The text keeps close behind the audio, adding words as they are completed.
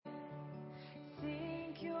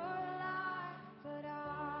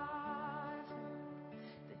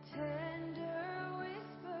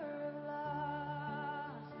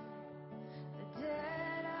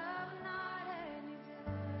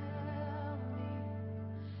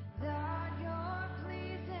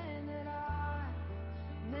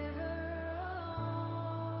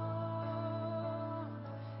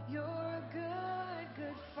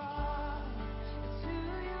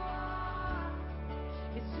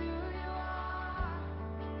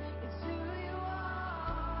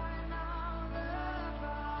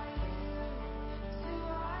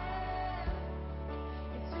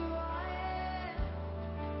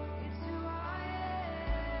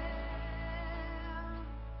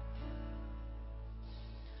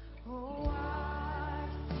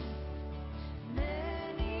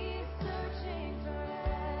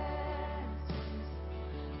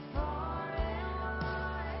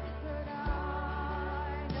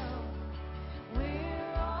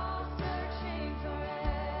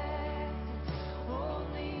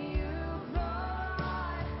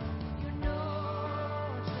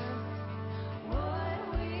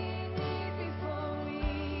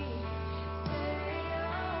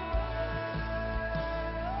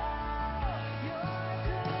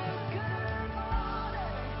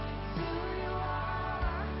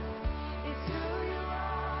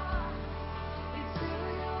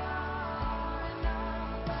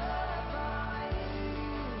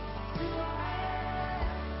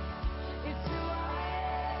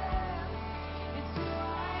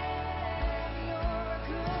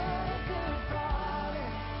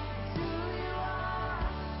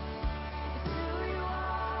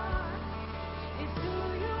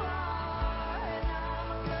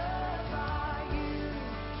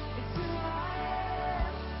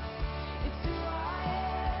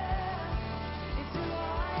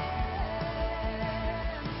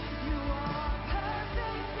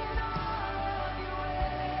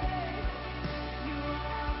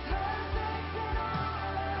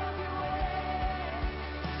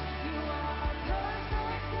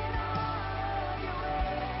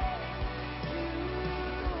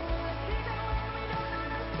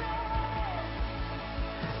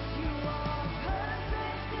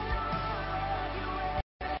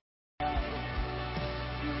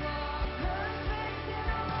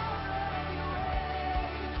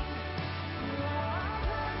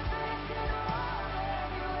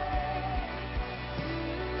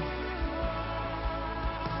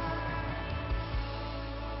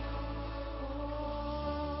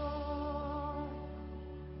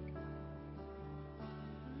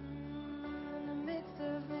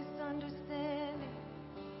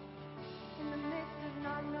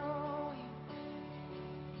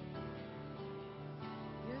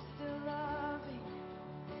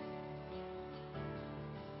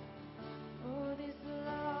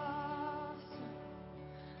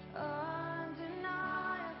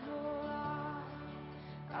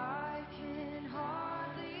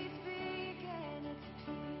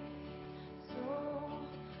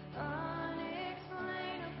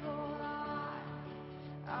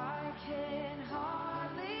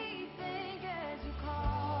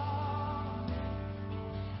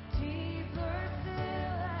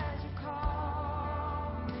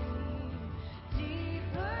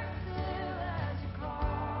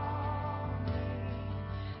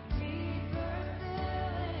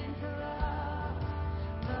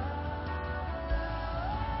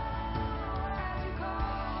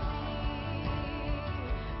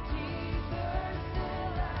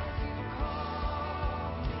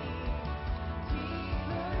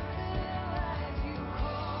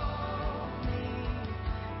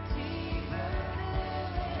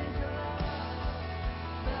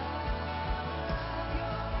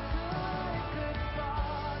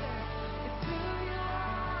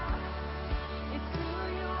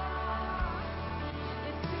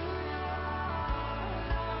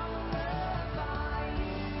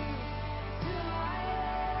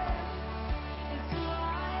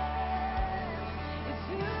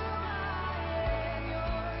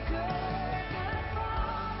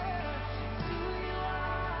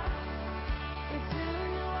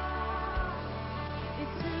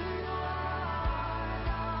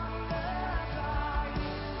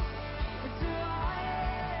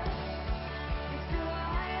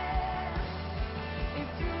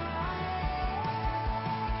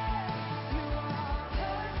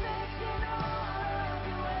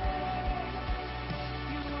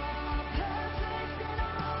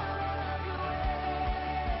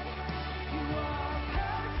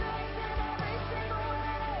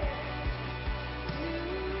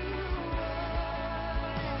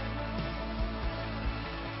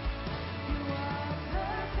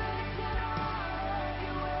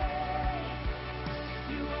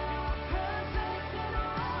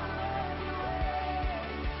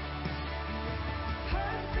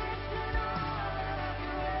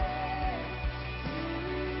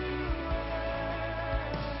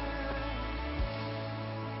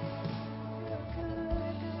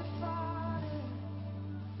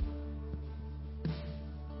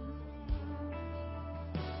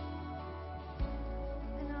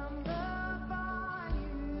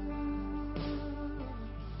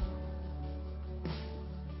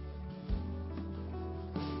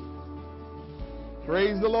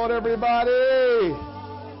Praise the Lord, everybody.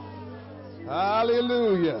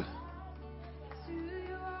 Hallelujah.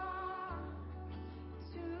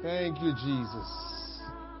 Thank you, Jesus.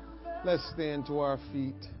 Let's stand to our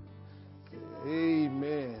feet.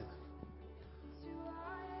 Amen.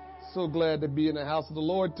 So glad to be in the house of the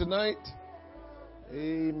Lord tonight.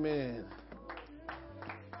 Amen.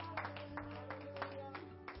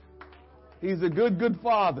 He's a good, good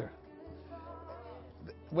Father.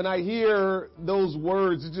 When I hear those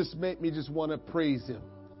words, it just make me just want to praise Him.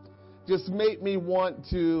 Just make me want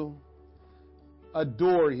to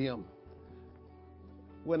adore Him.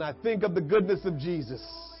 When I think of the goodness of Jesus,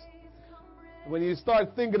 when you start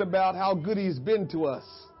thinking about how good He's been to us,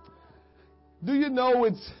 do you know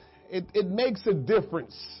it makes a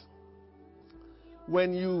difference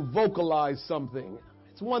when you vocalize something.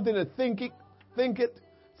 It's one thing to think it.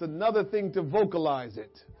 It's another thing to vocalize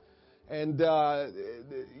it. And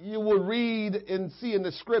you will read and see in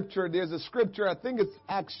the scripture, there's a scripture, I think it's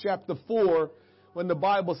Acts chapter 4, when the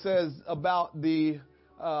Bible says about the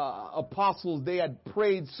apostles, they had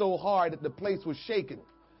prayed so hard that the place was shaken.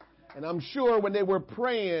 And I'm sure when they were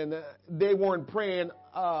praying, they weren't praying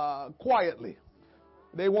quietly.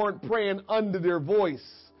 They weren't praying under their voice.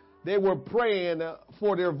 They were praying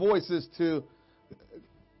for their voices to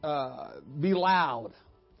be loud.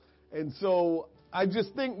 And so I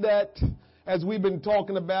just think that as we've been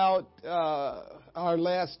talking about our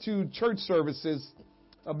last two church services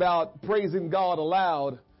about praising God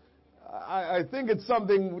aloud, I think it's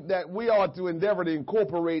something that we ought to endeavor to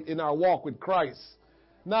incorporate in our walk with Christ.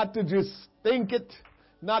 Not to just think it,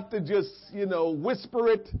 not to just, whisper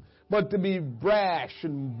it, but to be brash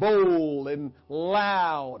and bold and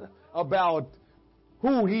loud about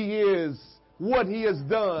who He is, what He has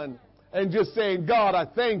done, and just saying, God, I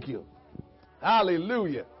thank you.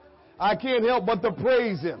 Hallelujah. I can't help but to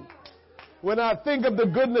praise Him. When I think of the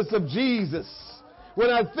goodness of Jesus, when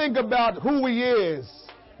I think about who He is,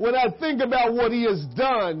 when I think about what He has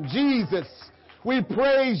done, Jesus, we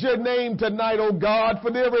praise Your name tonight, O God, for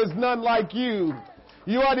there is none like You.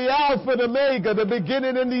 You are the Alpha and Omega, the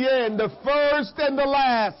beginning and the end, the first and the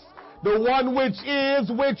last, the one which is,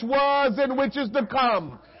 which was, and which is to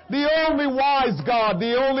come. The only wise God,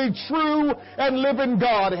 the only true and living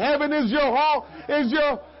God. Heaven is your hall, is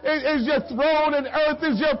your throne, and earth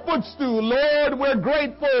is your footstool. Lord, we're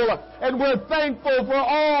grateful and we're thankful for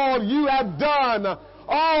all You have done,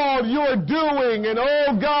 all You're doing. And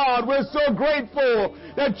oh God, we're so grateful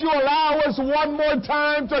that You allow us one more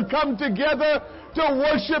time to come together to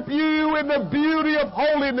worship You in the beauty of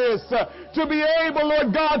holiness, to be able,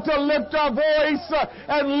 Lord God, to lift our voice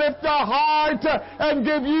and lift our heart and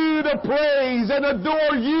give You the praise and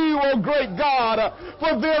adore You, O great God,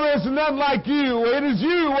 for there is none like You. It is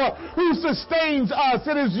You who sustains us.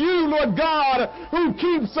 It is You, Lord God, who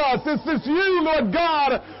keeps us. It is You, Lord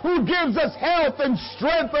God, who gives us health and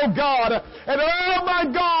strength, O God. And oh my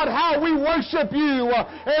God, how we worship You.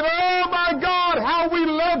 And oh my God, how we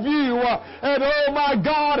love You. And oh my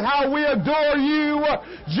God, how we adore You.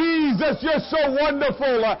 Jesus, You're so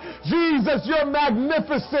wonderful. Jesus, You're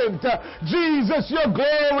magnificent. Jesus, You're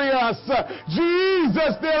glorious.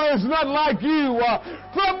 Jesus, there is none like You.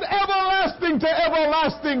 From everlasting to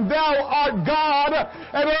everlasting, Thou art God.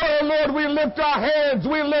 And oh Lord, we lift our hands,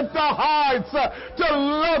 we lift our hearts to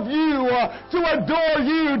love You, to adore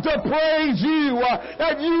You, to praise You,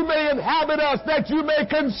 that You may inhabit us, that You may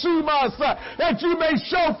consume us, that You may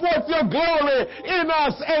show forth Your glory in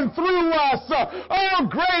us and through us. Oh,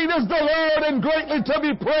 great is the Lord and greatly to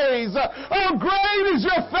be praised. Oh, great is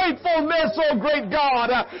Your faithfulness, oh great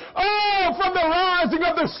God. Oh, from the rising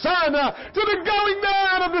of the sun to the going down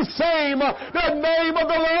of the same, the name of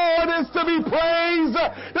the Lord is to be praised.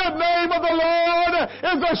 The name of the Lord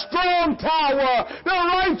is a strong tower. The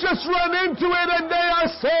righteous run into it and they are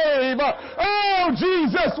saved. Oh,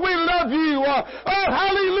 Jesus, we love You. Oh,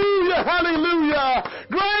 hallelujah, hallelujah.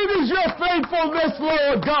 Great is Your faithfulness,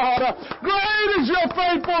 Lord God. Great is Your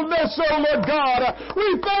faithfulness, oh Lord God.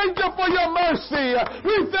 We thank You for Your mercy.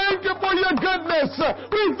 We thank You for Your goodness.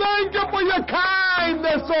 We thank You for Your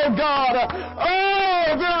kindness, oh God.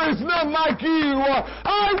 Oh, there is none like You.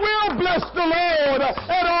 I will bless the Lord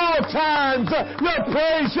at all times. Your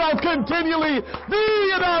praise shall continually be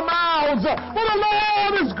in our mouths. For the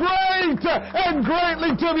Lord is great and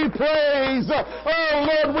greatly to be praised. Oh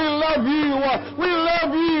Lord, we love You. We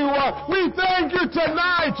love You. We thank You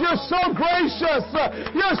tonight. You're so gracious.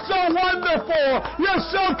 You're so wonderful. You're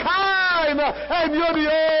so kind. And You're the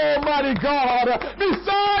Almighty God.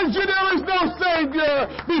 Besides You, there is no Savior.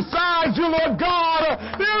 Besides You, Lord God,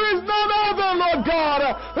 there is none other, Lord God,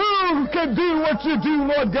 who can do what You do,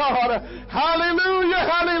 Lord God. Hallelujah,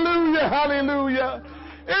 hallelujah, hallelujah.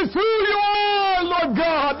 It's who you are, Lord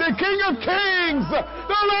God, the King of Kings,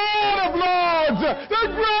 the Lord of Lords, the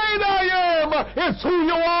great I am. It's who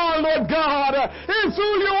you are, Lord God. It's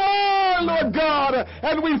who you are, Lord God.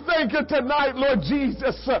 And we thank you tonight, Lord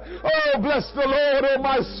Jesus. Oh, bless the Lord, oh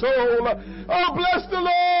my soul. Oh, bless the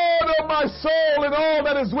Lord, oh my soul, and all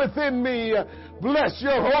that is within me. Bless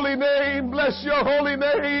your holy name. Bless your holy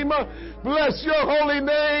name. Bless your holy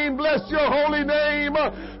name. Bless your holy name.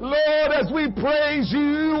 Lord, as we praise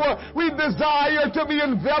you, we desire to be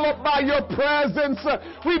enveloped by your presence.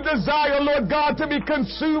 We desire, Lord God, to be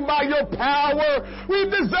consumed by your power. We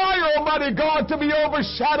desire, Almighty God, to be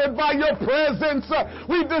overshadowed by your presence.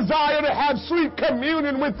 We desire to have sweet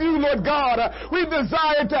communion with you, Lord God. We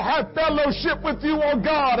desire to have fellowship with you, oh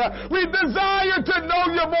God. We desire to know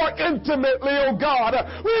you more intimately, oh God.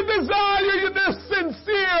 We desire this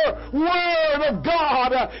sincere word of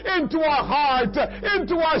God into our heart,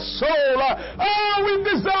 into our soul. Oh, we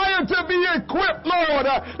desire to be equipped, Lord,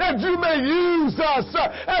 that you may use us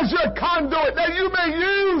as your conduit, that you may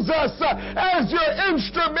use us as your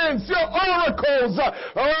instruments, your oracles.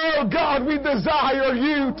 Oh God, we desire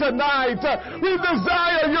you tonight. We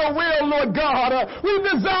desire your will, Lord God. We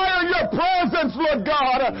desire your presence, Lord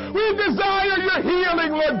God. We desire your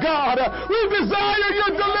healing, Lord God. We desire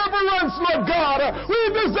your deliverance, Lord God. We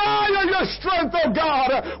desire your strength, oh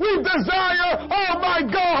God. We desire, oh my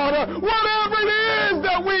God, whatever it is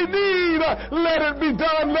that we need, let it be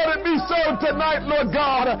done. Let it be so tonight, Lord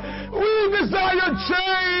God. We desire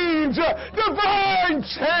change, divine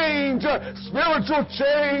change, spiritual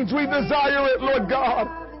change. We desire it, Lord God.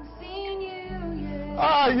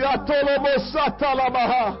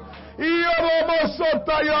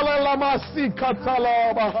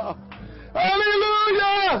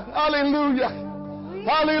 Hallelujah! Hallelujah!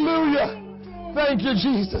 Hallelujah! Thank you,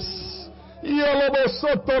 Jesus.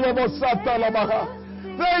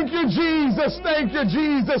 Thank you, Jesus. Thank you,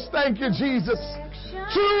 Jesus. Thank you, Jesus.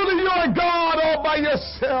 Truly, you're God all by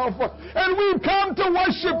yourself. And we've come to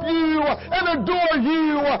worship you and adore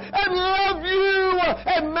you and love you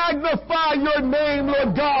and magnify your name,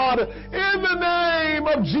 Lord God. In the name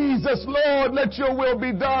of Jesus, Lord, let your will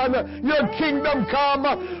be done. Your kingdom come.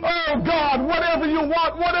 Oh, God, whatever you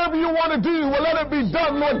want to do, let it be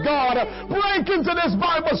done, Lord God. Break into this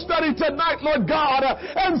Bible study tonight, Lord God,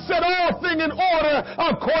 and set all things in order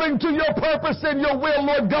according to your purpose and your will,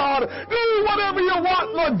 Lord God. Do whatever you want,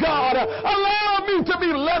 Lord God. Allow me to be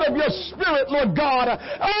led of your Spirit, Lord God.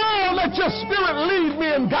 Oh, let your Spirit lead me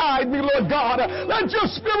and guide me, Lord God. Let your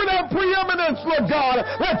Spirit have preeminence, Lord God.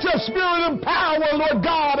 Let your Spirit empower, Lord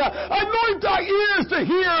God. Anoint our ears to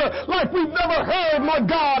hear like we've never heard, Lord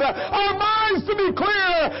God. Our minds to be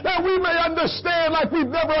clear that we may understand like we've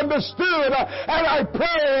never understood. And I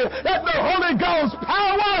pray that the Holy Ghost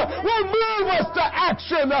power will move us to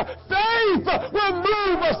action. Faith will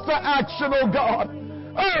move us to action, oh God.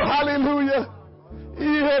 Oh, hallelujah.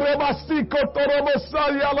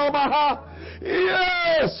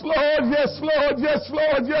 Yes, Lord, yes, Lord, yes,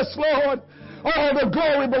 Lord, yes, Lord. All the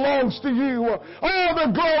glory belongs to you. All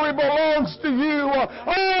the glory belongs to you.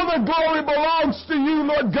 All the glory belongs to you,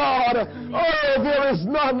 Lord God. Oh, there is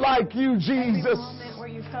none like you, Jesus.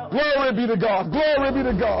 Glory be to God. Glory be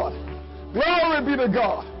to God. Glory be to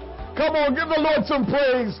God. Come on, give the Lord some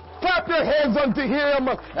praise. Clap your hands unto him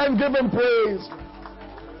and give him praise.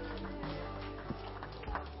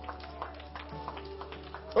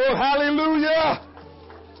 Oh, hallelujah.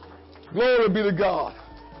 Glory be to God.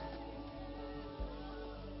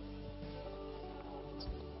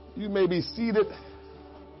 You may be seated.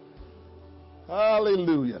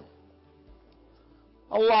 Hallelujah.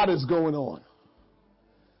 A lot is going on.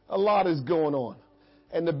 A lot is going on.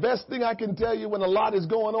 And the best thing I can tell you when a lot is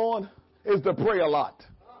going on is to pray a lot.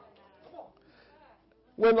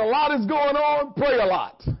 When a lot is going on, pray a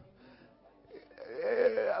lot.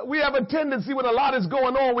 We have a tendency when a lot is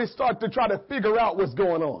going on, we start to try to figure out what's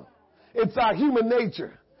going on. It's our human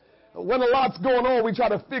nature. When a lot's going on, we try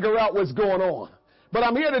to figure out what's going on. But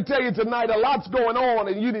I'm here to tell you tonight, a lot's going on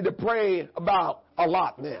and you need to pray about a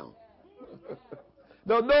lot now.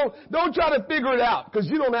 Don't try to figure it out because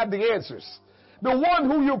you don't have the answers. The one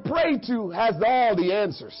who you pray to has all the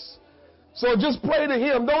answers. So just pray to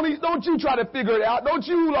him. Don't you try to figure it out. Don't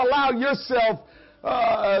you allow yourself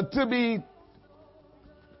to be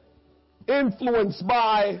influenced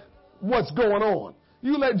by what's going on.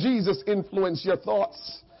 You let Jesus influence your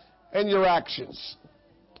thoughts and your actions.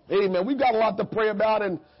 Amen. We've got a lot to pray about,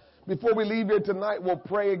 and before we leave here tonight, we'll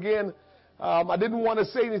pray again. I didn't want to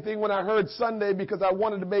say anything when I heard Sunday because I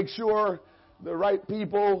wanted to make sure the right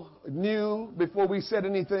people knew before we said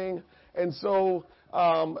anything. And so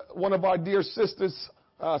one of our dear sisters,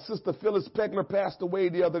 Sister Phyllis Pegler passed away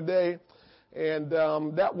the other day, and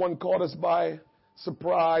that one caught us by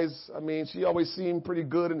surprise. I mean, she always seemed pretty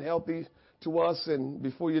good and healthy to us, and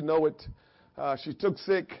before you know it, she took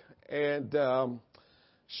sick, and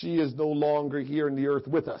she is no longer here in the earth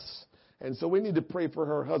with us. And so we need to pray for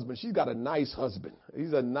her husband. She's got a nice husband.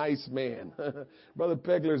 He's a nice man. Brother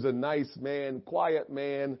Pegler's a nice man, quiet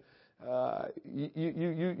man.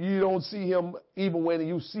 You don't see him even when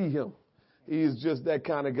you see him. He's just that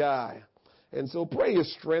kind of guy. And so pray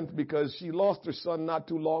his strength, because she lost her son not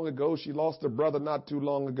too long ago. She lost her brother not too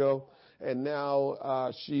long ago. And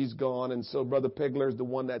now she's gone. And so Brother Pegler is the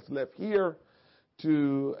one that's left here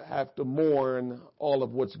to have to mourn all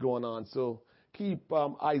of what's going on. So keep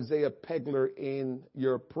Isaiah Pegler in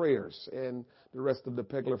your prayers and the rest of the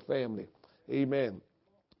Pegler family. Amen.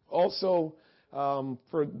 Also,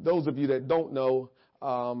 for those of you that don't know,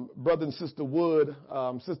 Brother and Sister Wood,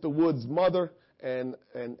 Sister Wood's mother and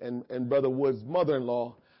Brother Wood's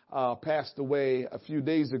mother-in-law passed away a few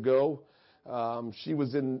days ago. She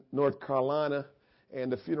was in North Carolina,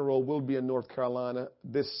 and the funeral will be in North Carolina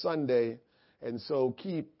this Sunday. And so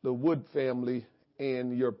keep the Wood family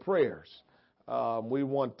in your prayers. We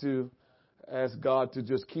want to ask God to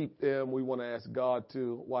just keep them. We want to ask God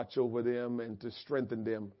to watch over them and to strengthen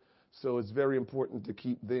them. So it's very important to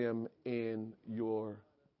keep them in your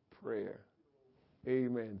prayer.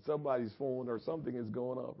 Amen. Somebody's phone or something is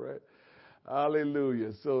going off, right?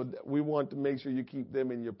 Hallelujah. So we want to make sure you keep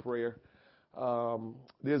them in your prayer. What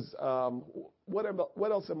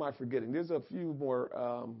else am I forgetting? There's a few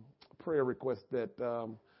more prayer requests that a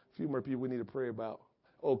few more people we need to pray about.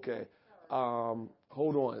 Okay.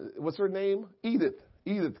 Hold on. What's her name?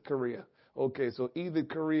 Edith Correa. Okay, so Edith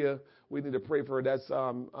Correa, we need to pray for her. That's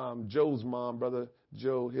Joe's mom, Brother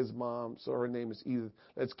Joe, his mom. So her name is Edith.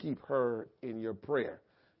 Let's keep her in your prayer.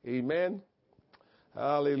 Amen.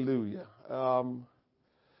 Hallelujah.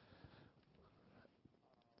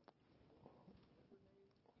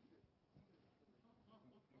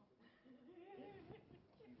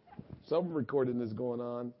 Some recording is going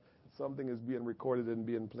on. Something is being recorded and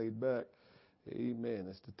being played back. Amen.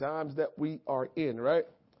 It's the times that we are in, right?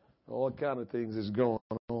 All kind of things is going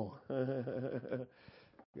on.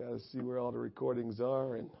 Got to see where all the recordings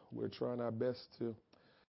are, and we're trying our best to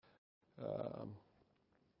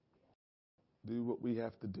do what we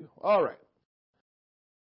have to do. All right.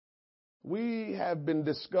 We have been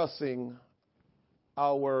discussing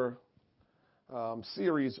our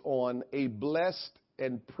series on a blessed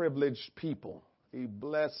and privileged people. A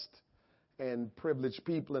blessed and privileged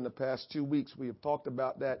people. In the past 2 weeks, we have talked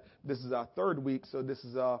about that. This is our third week, so this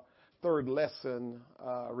is our third lesson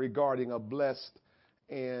regarding a blessed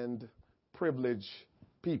and privileged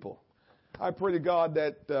people. I pray to God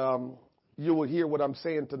that you will hear what I'm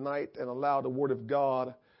saying tonight and allow the Word of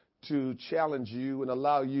God to challenge you and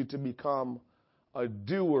allow you to become a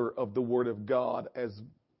doer of the Word of God. As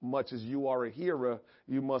much as you are a hearer,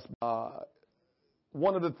 you must.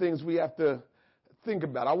 One of the things we have to think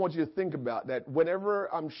about, I want you to think about that whenever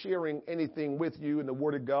I'm sharing anything with you in the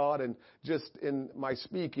Word of God and just in my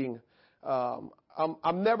speaking,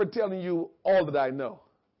 I'm never telling you all that I know.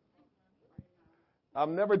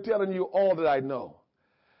 I'm never telling you all that I know.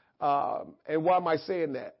 And why am I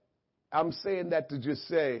saying that? I'm saying that to just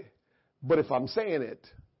say, but if I'm saying it,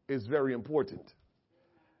 it's very important.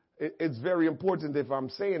 It's very important if I'm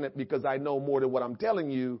saying it, because I know more than what I'm telling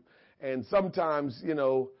you. And sometimes,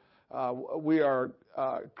 we are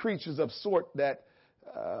creatures of sort that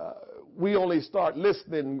we only start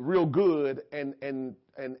listening real good and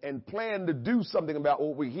plan to do something about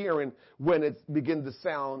what we're hearing when it begins to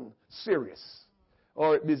sound serious.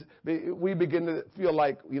 Or we begin to feel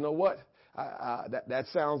like, you know what, that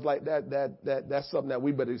sounds like that's something that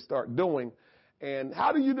we better start doing. And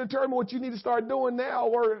how do you determine what you need to start doing now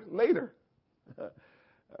or later?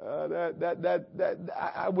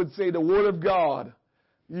 I would say the Word of God,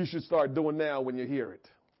 you should start doing now when you hear it.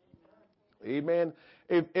 Amen.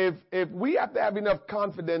 If we have to have enough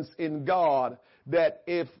confidence in God that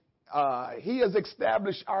if He has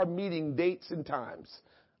established our meeting dates and times,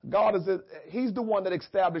 He's the one that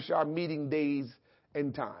established our meeting days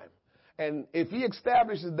and time. And if He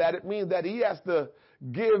establishes that, it means that He has to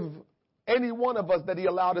give any one of us that He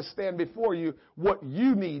allowed to stand before you what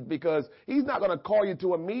you need, because He's not going to call you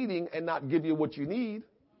to a meeting and not give you what you need.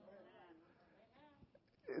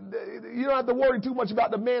 You don't have to worry too much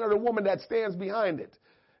about the man or the woman that stands behind it.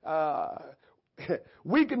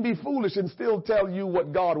 We can be foolish and still tell you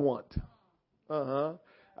what God wants.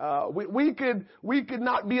 We could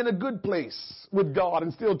not be in a good place with God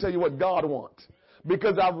and still tell you what God wants.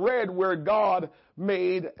 Because I've read where God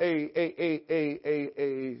made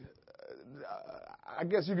I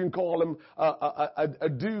guess you can call him a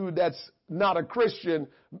dude that's not a Christian,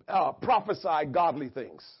 prophesy godly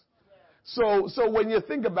things. So when you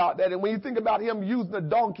think about that, and when you think about him using a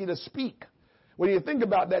donkey to speak, when you think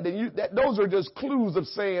about that, then those are just clues of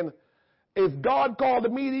saying, if God called a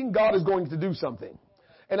meeting, God is going to do something.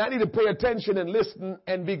 And I need to pay attention and listen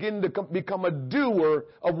and begin to become a doer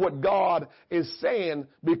of what God is saying,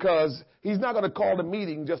 because he's not going to call the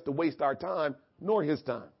meeting just to waste our time, nor his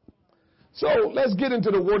time. So let's get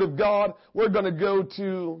into the Word of God. We're going to go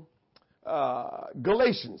to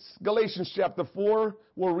Galatians. Galatians chapter 4.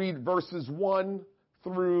 We'll read verses 1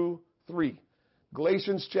 through 3.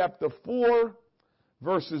 Galatians chapter 4,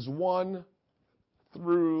 verses 1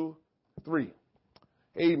 through 3.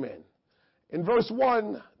 Amen. In verse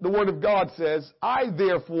 1, the Word of God says, I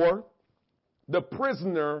therefore, the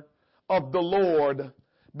prisoner of the Lord,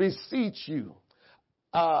 beseech you.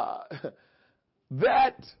 That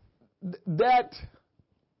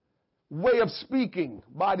way of speaking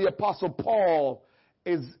by the Apostle Paul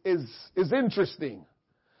is interesting,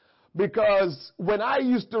 because when I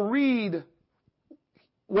used to read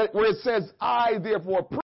where it says, I therefore,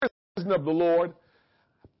 prisoner of the Lord,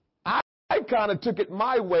 I kind of took it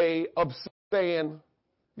my way of saying,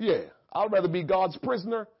 yeah, I'd rather be God's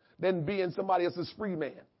prisoner than being somebody else's free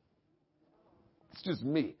man. It's just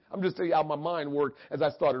me. I'm just telling you how my mind worked as I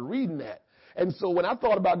started reading that. And so when I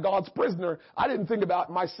thought about God's prisoner, I didn't think about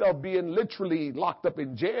myself being literally locked up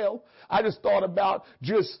in jail. I just thought about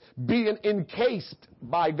just being encased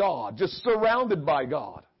by God, just surrounded by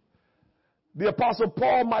God. The Apostle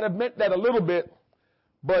Paul might have meant that a little bit,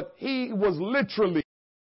 but he was literally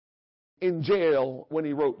in jail when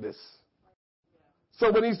he wrote this.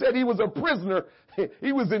 So when he said he was a prisoner,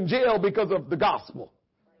 he was in jail because of the gospel.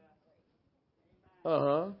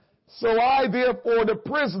 So I, therefore, the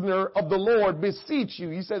prisoner of the Lord, beseech you.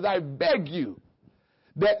 He says, I beg you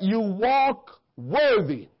that you walk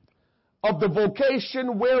worthy of the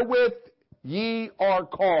vocation wherewith ye are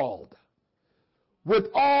called, with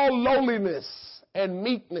all lowliness and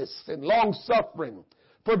meekness and long-suffering,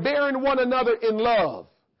 forbearing one another in love,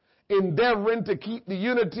 endeavoring to keep the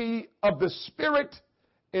unity of the Spirit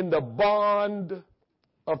in the bond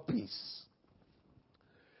of peace.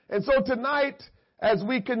 And so tonight, as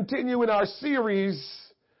we continue in our series,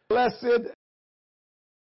 Blessed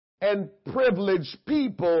and Privileged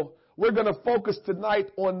People, we're going to focus tonight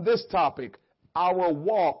on this topic, our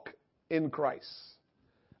walk in Christ.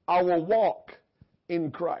 Our walk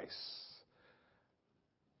in Christ.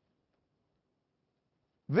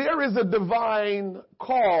 There is a divine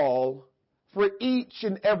call for each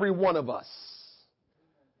and every one of us.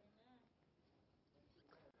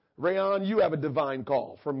 Rayon, you have a divine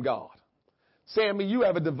call from God. Sammy, you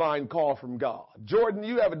have a divine call from God. Jordan,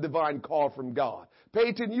 you have a divine call from God.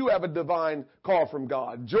 Peyton, you have a divine call from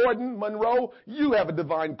God. Jordan, Monroe, you have a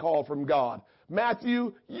divine call from God.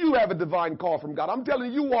 Matthew, you have a divine call from God. I'm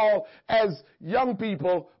telling you all as young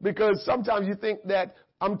people, because sometimes you think that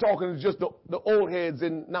I'm talking to just the old heads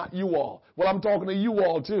and not you all. Well, I'm talking to you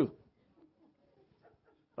all too.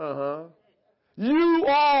 You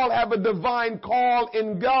all have a divine call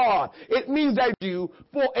in God. It means that you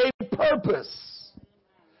for a purpose.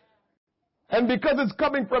 And because it's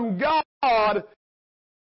coming from God,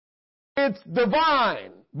 it's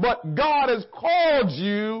divine. But God has called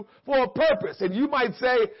you for a purpose. And you might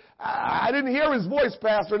say, I didn't hear his voice,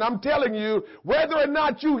 Pastor. And I'm telling you, whether or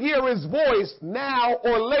not you hear his voice now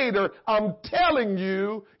or later, I'm telling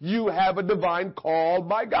you, you have a divine call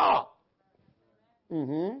by God.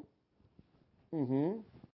 For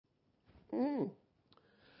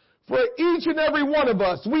each and every one of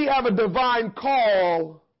us, we have a divine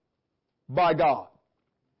call by God.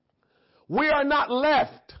 We are not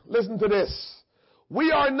left, listen to this,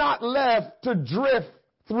 we are not left to drift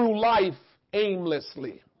through life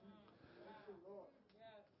aimlessly.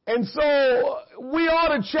 And so we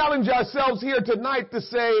ought to challenge ourselves here tonight to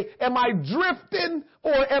say, am I drifting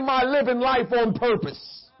or am I living life on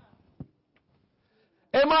purpose?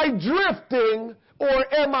 Am I drifting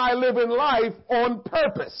or am I living life on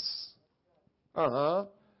purpose? Nor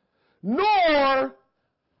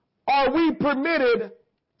are we permitted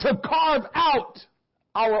to carve out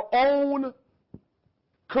our own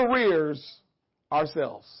careers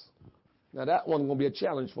ourselves. Now that one's going to be a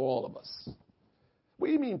challenge for all of us. What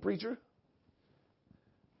do you mean, preacher?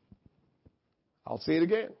 I'll say it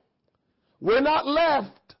again. We're not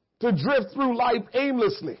left to drift through life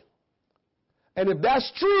aimlessly. And if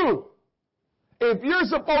that's true, if you're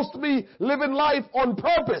supposed to be living life on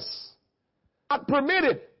purpose, not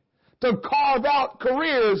permitted to carve out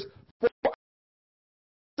careers for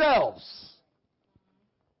ourselves.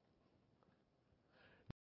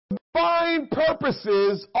 Divine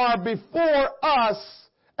purposes are before us,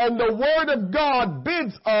 and the Word of God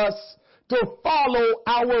bids us to follow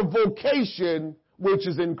our vocation, which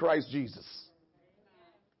is in Christ Jesus.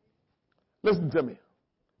 Listen to me.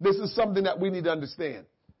 This is something that we need to understand.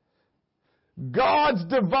 God's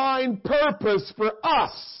divine purpose for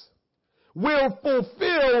us will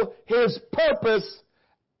fulfill His purpose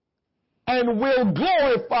and will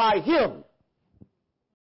glorify Him.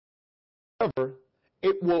 However,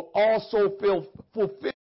 it will also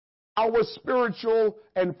fulfill our spiritual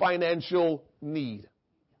and financial need.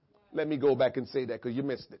 Let me go back and say that because you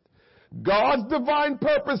missed it. God's divine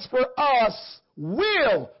purpose for us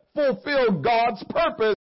will fulfill God's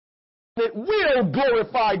purpose. It will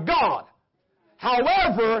glorify God.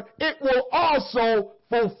 However, it will also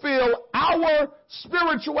fulfill our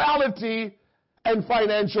spirituality and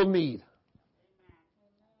financial need.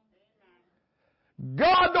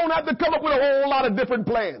 God don't have to come up with a whole lot of different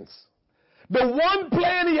plans. The one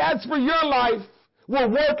plan He has for your life will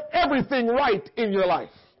work everything right in your life.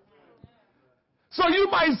 So you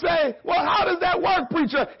might say, well, how does that work,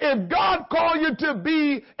 preacher? If God called you to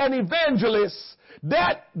be an evangelist,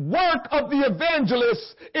 that work of the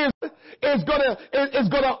evangelist is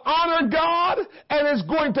going to honor God, and it's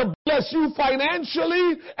going to bless you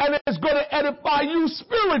financially, and it's going to edify you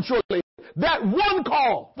spiritually. That one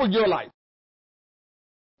call for your life.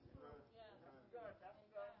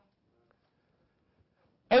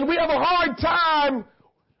 And we have a hard time,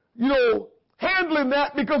 handling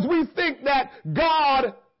that because we think that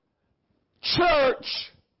God, church,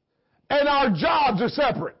 and our jobs are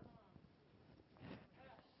separate.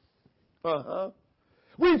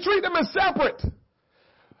 We treat them as separate.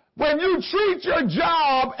 When you treat your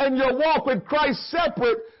job and your walk with Christ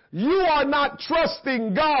separate, you are not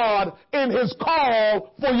trusting God in His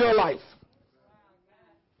call for your life.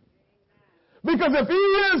 Because if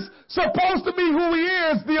He is supposed to be who He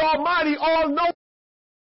is, the Almighty, all-knowing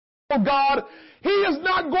God, He is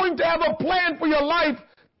not going to have a plan for your life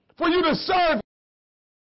for you to serve.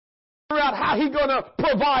 Figure out how He's going to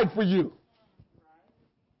provide for you.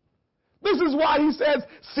 This is why He says,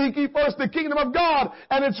 seek ye first the kingdom of God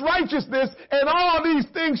and its righteousness, and all these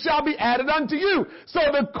things shall be added unto you. So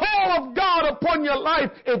the call of God upon your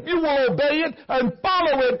life, if you will obey it and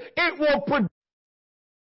follow it, it will produce.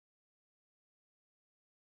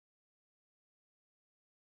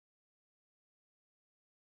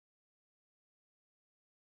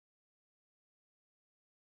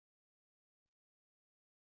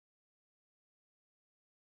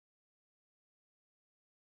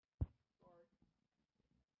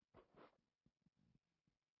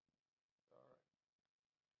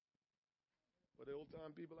 What the old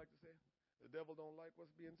time people like to say, the devil don't like what's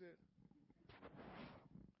being said.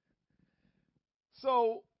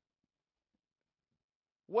 So,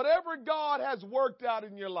 whatever God has worked out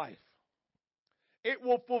in your life, it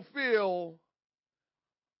will fulfill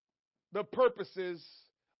the purposes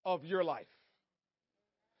of your life.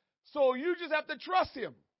 So you just have to trust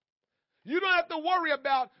Him. You don't have to worry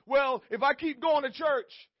about, well, if I keep going to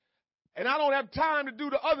church and I don't have time to do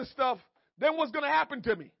the other stuff, then what's going to happen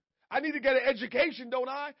to me? I need to get an education, don't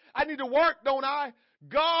I? I need to work, don't I?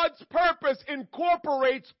 God's purpose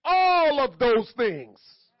incorporates all of those things.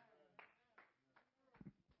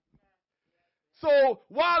 So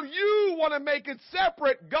while you want to make it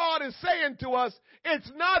separate, God is saying to us, it's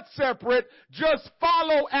not separate. Just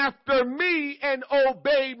follow after me and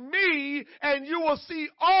obey me, and you will see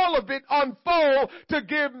all of it unfold to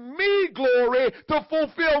give me glory, to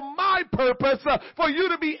fulfill my purpose, for you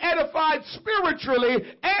to be edified spiritually,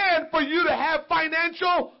 and for you to have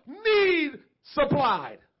financial need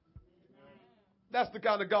supplied. That's the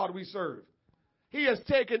kind of God we serve. He has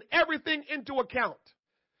taken everything into account.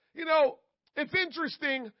 It's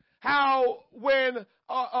interesting how when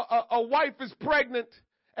a wife is pregnant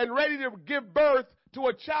and ready to give birth to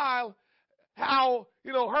a child, how,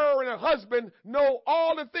 her and her husband know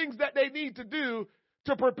all the things that they need to do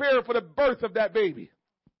to prepare for the birth of that baby.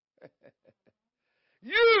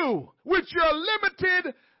 You, with your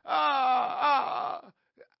limited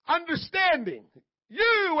understanding,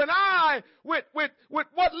 you and I, with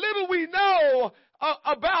what little we know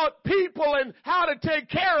about people and how to take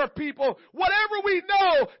care of people, whatever we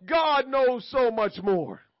know, God knows so much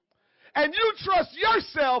more. And you trust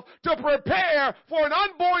yourself to prepare for an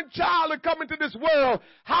unborn child to come into this world.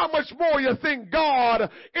 How much more you think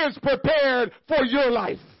God is prepared for your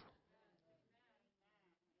life?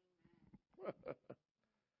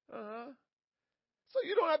 So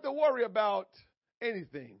you don't have to worry about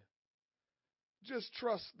anything. Just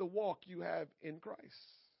trust the walk you have in Christ.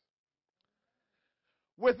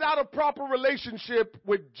 without a proper relationship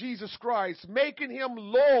with Jesus Christ, making him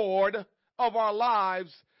Lord of our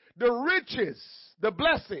lives, the riches, the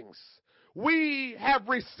blessings we have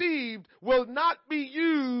received will not be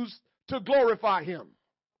used to glorify him.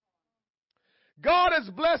 God has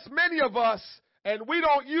blessed many of us, and we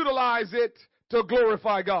don't utilize it to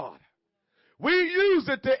glorify God. We use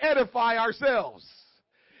it to edify ourselves.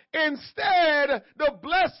 Instead, the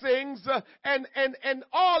blessings and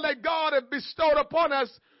all that God has bestowed upon us,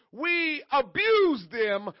 we abuse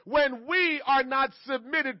them when we are not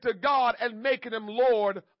submitted to God and making him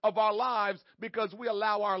Lord of our lives because we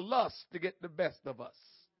allow our lust to get the best of us.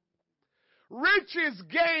 Riches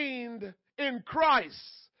gained in Christ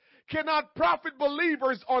cannot profit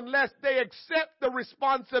believers unless they accept the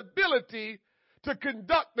responsibility to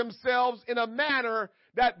conduct themselves in a manner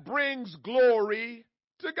that brings glory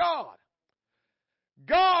to God.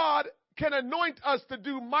 God can anoint us to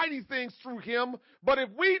do mighty things through him, but if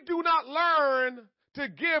we do not learn to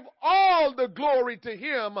give all the glory to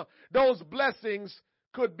him, those blessings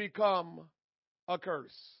could become a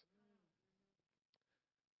curse.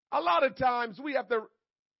 A lot of times we have to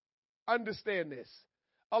understand this.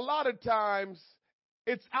 A lot of times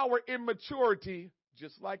it's our immaturity,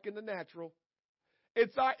 just like in the natural,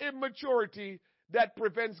 it's our immaturity that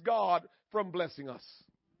prevents God from blessing us.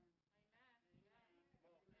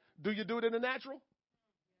 Do you do it in the natural?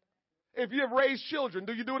 If you have raised children,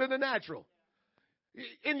 do you do it in the natural?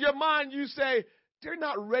 In your mind, you say, they're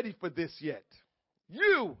not ready for this yet.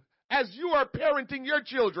 You, as you are parenting your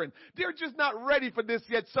children, they're just not ready for this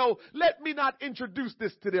yet, so let me not introduce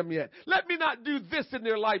this to them yet. Let me not do this in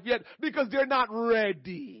their life yet because they're not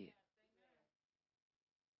ready.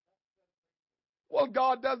 Well,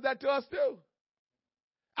 God does that to us too.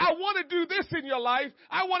 I want to do this in your life.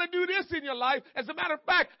 I want to do this in your life. As a matter of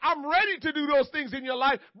fact, I'm ready to do those things in your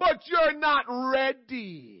life, but you're not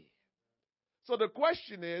ready. So the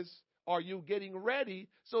question is, are you getting ready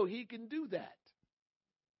so he can do that?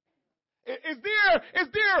 Is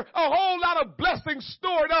there a whole lot of blessings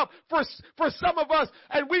stored up for some of us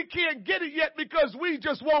and we can't get it yet because we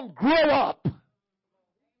just won't grow up?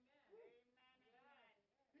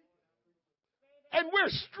 And we're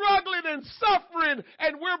struggling and suffering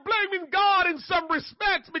and we're blaming God in some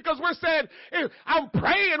respects because we're saying, I'm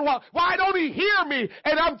praying, why don't he hear me?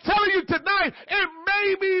 And I'm telling you tonight, it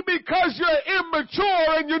may be because you're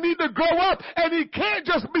immature and you need to grow up and he can't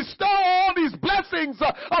just bestow all these blessings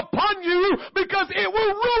upon you because it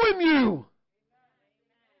will ruin you.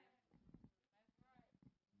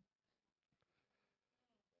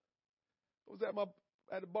 I was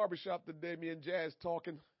at the barbershop today, me and Jazz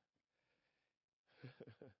talking.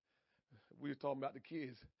 We were talking about the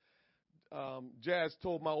kids. Jazz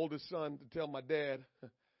told my oldest son to tell my dad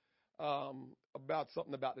about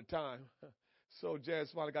something about the time. So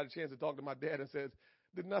Jazz finally got a chance to talk to my dad and says,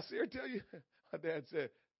 did Nasir tell you? My dad said,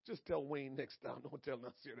 just tell Wayne next time. Don't tell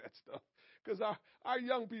Nasir that stuff. Because our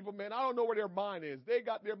young people, man, I don't know where their mind is. They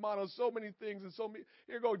got their mind on so many things and so many.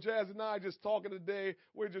 Here go Jazz and I just talking today.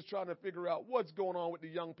 We're just trying to figure out what's going on with the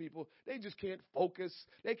young people. They just can't focus.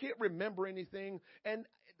 They can't remember anything. And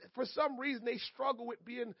for some reason, they struggle with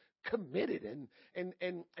being committed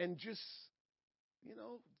and just,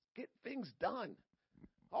 get things done.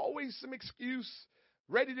 Always some excuse.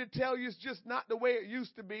 Ready to tell you it's just not the way it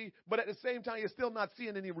used to be, but at the same time, you're still not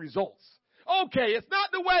seeing any results. Okay, it's not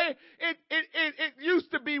the way it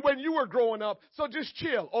used to be when you were growing up, so just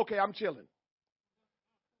chill. Okay, I'm chilling.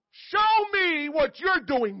 Show me what you're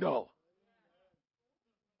doing, though.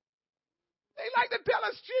 They like to tell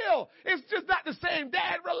us chill. It's just not the same.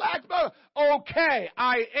 Dad, relax. Okay,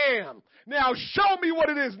 I am. Now show me what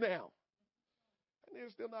it is now. And they're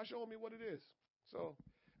still not showing me what it is. So,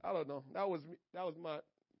 I don't know. That was my,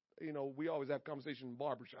 we always have conversation in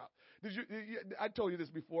barbershop. I told you this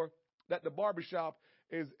before, that the barbershop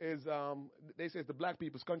is they say it's the black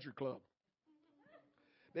people's country club.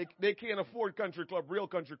 They can't afford country club, real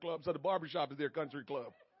country club, so the barbershop is their country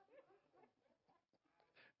club.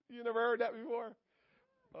 You never heard that before?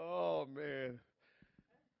 Oh, man.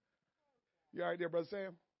 You all right there, Brother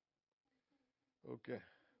Sam? Okay.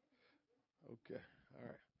 All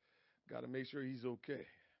right. Got to make sure he's okay.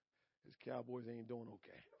 His Cowboys ain't doing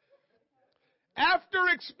okay. After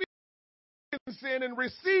experiencing and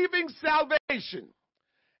receiving salvation,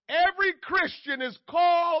 every Christian is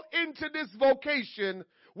called into this vocation,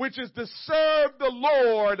 which is to serve the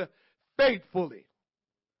Lord faithfully.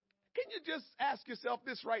 Can you just ask yourself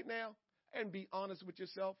this right now and be honest with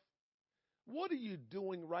yourself? What are you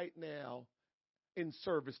doing right now in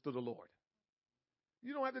service to the Lord?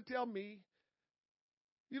 You don't have to tell me.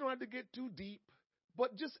 You don't have to get too deep,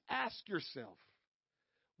 but just ask yourself,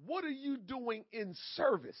 What are you doing in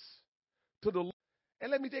service to the Lord?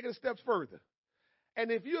 And let me take it a step further. And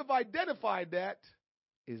if you have identified that,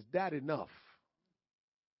 is that enough?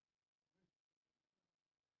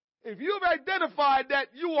 If you have identified that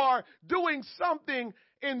you are doing something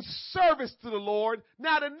in service to the Lord,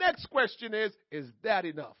 now the next question is that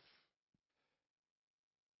enough?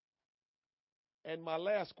 And my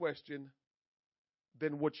last question,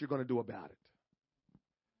 then what you're going to do about it.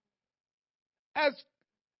 As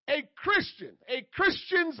a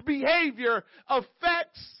Christian's behavior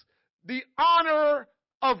affects the honor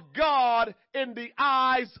of God in the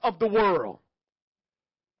eyes of the world.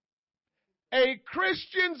 A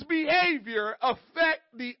Christian's behavior affects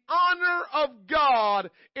the honor of God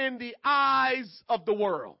in the eyes of the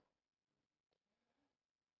world.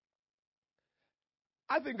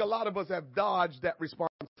 I think a lot of us have dodged that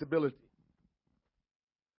responsibility.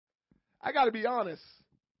 I got to be honest.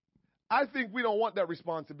 I think we don't want that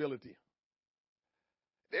responsibility.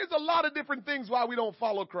 There's a lot of different things why we don't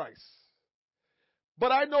follow Christ.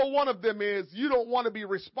 But I know one of them is you don't want to be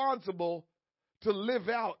responsible to live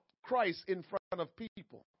out Christ in front of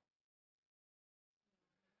people.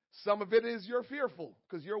 Some of it is you're fearful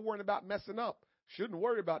because you're worried about messing up. Shouldn't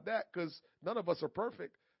worry about that because none of us are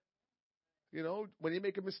perfect. You know, when you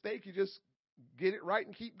make a mistake, you just get it right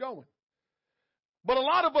and keep going. But a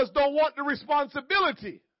lot of us don't want the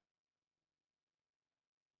responsibility.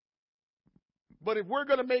 But if we're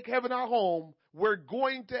going to make heaven our home, we're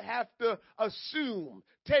going to have to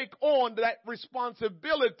take on that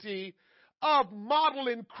responsibility of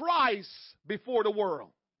modeling Christ before the world.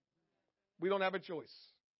 We don't have a choice.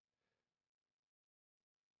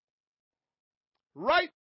 Right?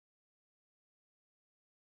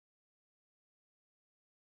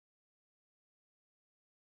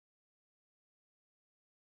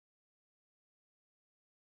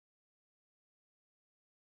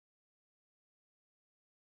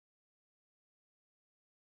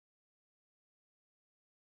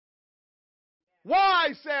 Why,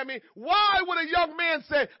 Sammy? Why would a young man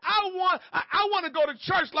say, I want to go to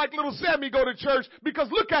church like little Sammy go to church because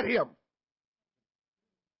look at him?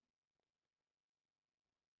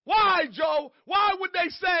 Why, Joe? Why would they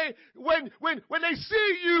say when they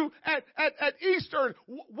see you at Easter,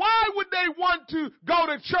 why would they want to go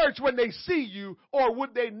to church when they see you, or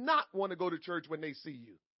would they not want to go to church when they see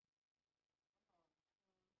you?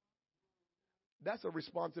 That's a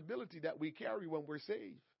responsibility that we carry when we're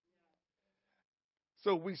saved.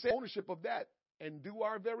 So we take ownership of that and do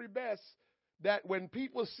our very best that when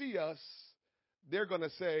people see us, they're going to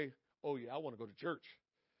say, oh yeah, I want to go to church.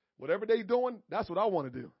 Whatever they're doing, that's what I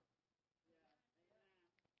want to do.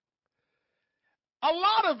 A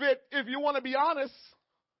lot of it, if you want to be honest,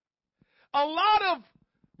 a lot of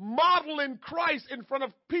modeling Christ in front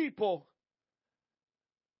of people,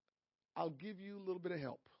 I'll give you a little bit of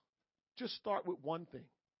help. Just start with one thing: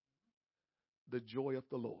 the joy of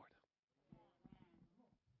the Lord.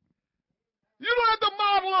 You don't have to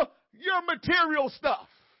model your material stuff.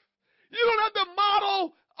 You don't have to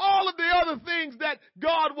model all of the other things that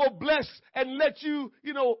God will bless and let you,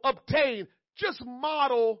 obtain. Just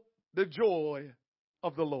model the joy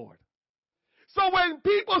of the Lord. So when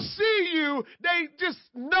people see you, they just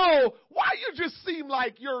know why you just seem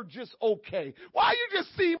like you're just okay. Why you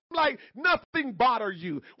just seem like nothing bothers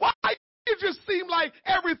you. Why you just seem like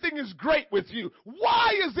everything is great with you.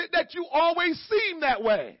 Why is it that you always seem that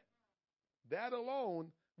way? That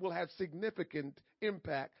alone will have significant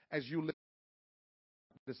impact as you live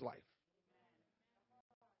this life.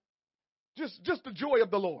 Just the joy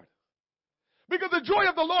of the Lord. Because the joy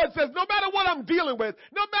of the Lord says, no matter what I'm dealing with,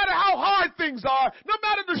 no matter how hard things are, no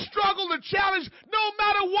matter the struggle, the challenge, no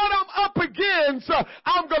matter what I'm up against,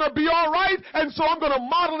 I'm going to be all right. And so I'm going to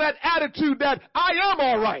model that attitude that I am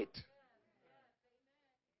all right.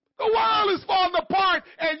 The world is falling apart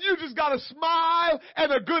and you just got a smile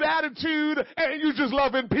and a good attitude and you just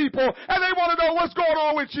loving people and they want to know what's going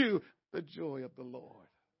on with you. The joy of the Lord.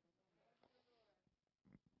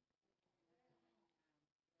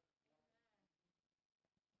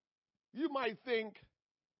 You might think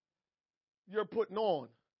you're putting on,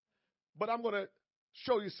 but I'm going to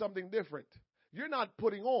show you something different. You're not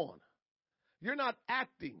putting on. You're not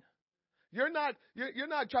acting. You're not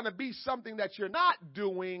trying to be something that you're not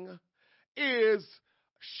doing. Is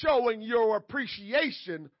showing your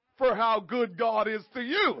appreciation for how good God is to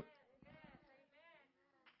you.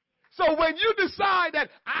 So when you decide that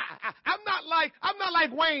I'm not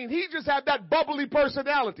like Wayne, he just had that bubbly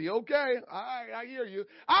personality. Okay, I hear you.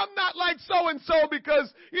 I'm not like so and so because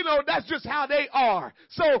that's just how they are.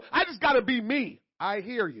 So I just got to be me. I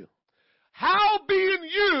hear you. How being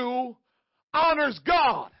you honors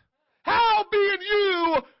God? How being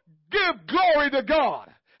you give glory to God?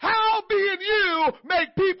 How being you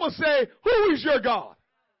make people say, who is your God?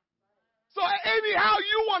 So anyhow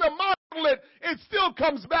you want to model it, it still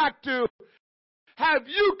comes back to, have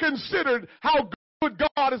you considered how good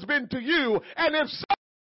God has been to you? And if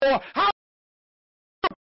so, how?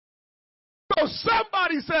 So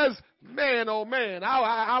somebody says, man, oh man,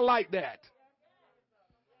 I like that.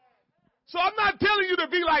 So I'm not telling you to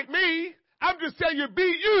be like me. I'm just telling you, be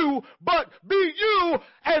you, but be you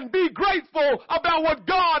and be grateful about what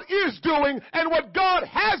God is doing and what God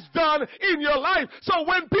has done in your life. So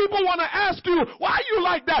when people want to ask you, why are you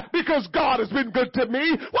like that? Because God has been good to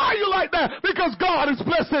me. Why are you like that? Because God has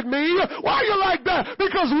blessed me. Why are you like that?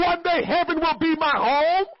 Because one day heaven will be my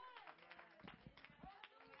home.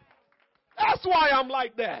 That's why I'm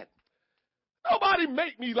like that. Nobody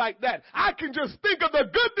make me like that. I can just think of the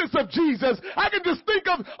goodness of Jesus. I can just think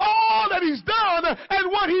of all that he's done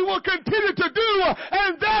and what he will continue to do.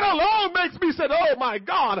 And that alone makes me say, oh my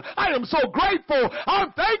God, I am so grateful.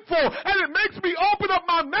 I'm thankful. And it makes me open up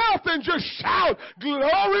my mouth and just shout,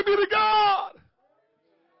 glory be to God.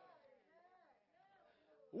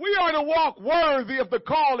 We are to walk worthy of the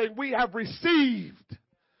calling we have received.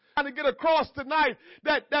 To get across tonight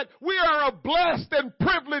that we are a blessed and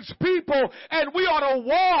privileged people, and we ought to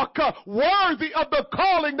walk worthy of the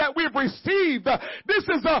calling that we've received. This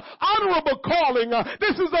is an honorable calling.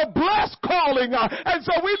 This is a blessed calling. And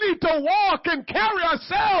so we need to walk and carry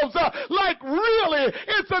ourselves like really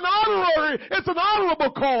it's an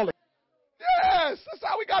honorable calling. Yes, that's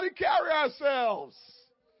how we got to carry ourselves.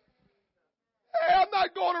 Hey, I'm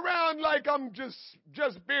not going around like I'm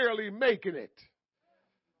just barely making it.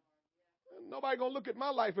 Nobody gonna look at my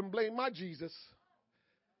life and blame my Jesus.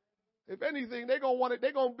 If anything, they're gonna want it.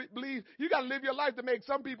 They're gonna believe. You gotta live your life to make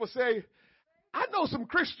some people say, "I know some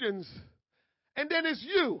Christians," and then it's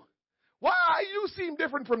you. Why you seem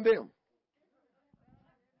different from them?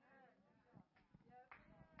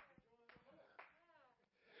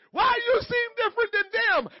 Why you seem different than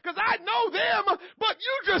them? Because I know them, but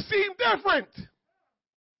you just seem different.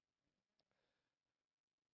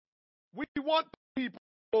 We want people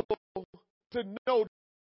to know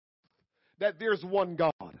that there's one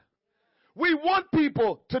God. We want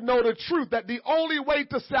people to know the truth that the only way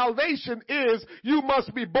to salvation is you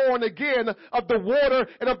must be born again of the water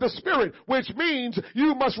and of the Spirit, which means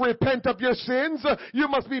you must repent of your sins, you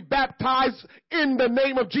must be baptized in the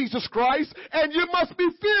name of Jesus Christ, and you must be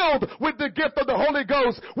filled with the gift of the Holy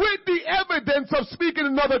Ghost with the evidence of speaking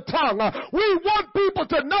another tongue. We want people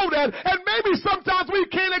to know that, and maybe sometimes we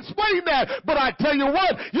can't explain that, but I tell you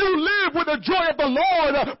what, you live with the joy of the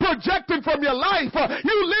Lord projecting from your life.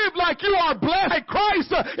 You live like you are blessed.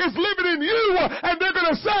 Christ is living in you, and they're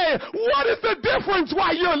going to say, what is the difference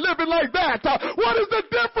why you're living like that? What is the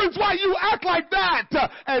difference why you act like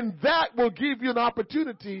that? And that will give you an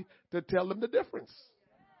opportunity to tell them the difference.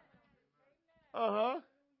 Yeah,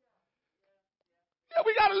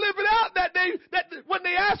 we got to live it out that when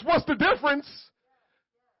they ask what's the difference,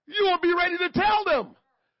 you will be ready to tell them.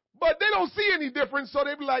 But they don't see any difference, so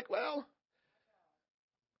they be like, well,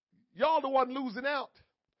 y'all the one losing out.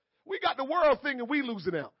 We got the world thinking we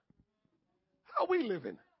losing out. How we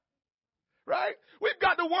living? Right? We've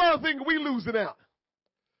got the world thinking we losing out.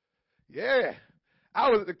 Yeah.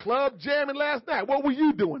 I was at the club jamming last night. What were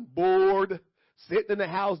you doing? Bored, sitting in the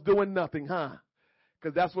house doing nothing, huh?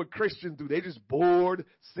 Because that's what Christians do. They just bored,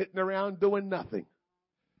 sitting around doing nothing.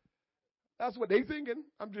 That's what they thinking.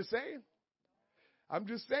 I'm just saying.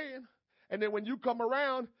 And then when you come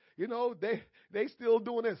around, you know, they still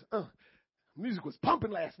doing this. Music was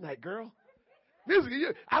pumping last night, girl. Music,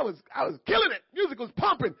 I was killing it. Music was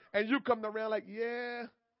pumping. And you come around like, yeah.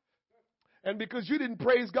 And because you didn't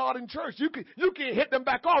praise God in church, you can hit them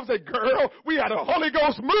back off and say, girl, we had a Holy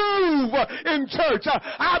Ghost move in church.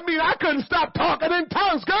 I couldn't stop talking in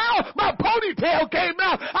tongues, girl. My ponytail came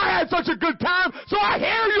out. I had such a good time. So I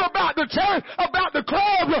hear you about the church, about the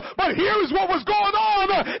club, but here's what was going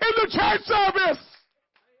on in the church service.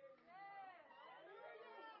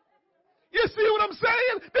 You see what I'm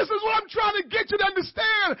saying? This is what I'm trying to get you to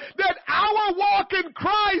understand, that our walk in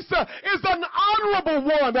Christ is an honorable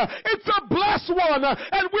one. It's a blessed one.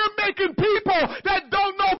 And we're making people that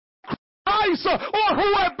don't know Christ or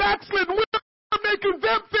who are backslidden, we're making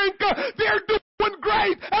them think they're doing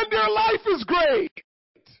great and their life is great.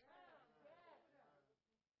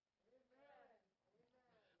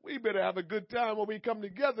 We better have a good time when we come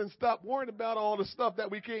together and stop worrying about all the stuff that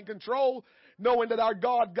we can't control, knowing that our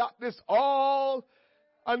God got this all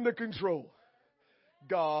under control.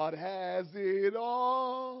 God has it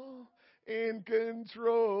all in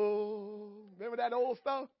control. Remember that old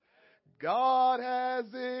stuff? God has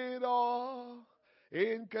it all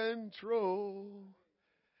in control.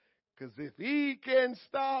 'Cause if he can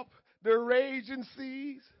stop the raging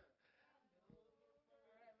seas,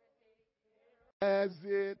 has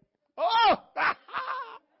it. Oh!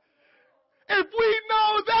 If we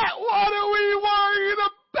know that, what are we worried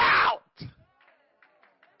about?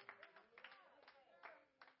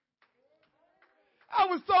 I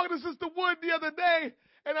was talking to Sister Wood the other day,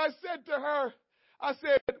 and I said to her, I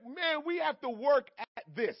said, man, we have to work at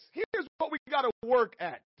this. Here's what we got to work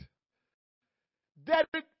at. That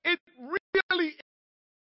it really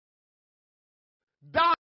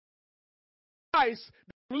dies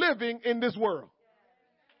living in this world.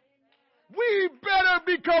 We better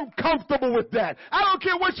become comfortable with that. I don't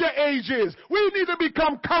care what your age is. We need to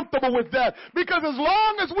become comfortable with that. Because as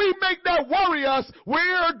long as we make that worry us,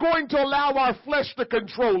 we're going to allow our flesh to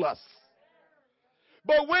control us.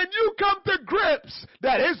 But when you come to grips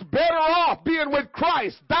that it's better off being with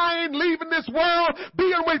Christ, dying, leaving this world,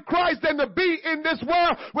 being with Christ than to be in this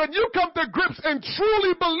world, when you come to grips and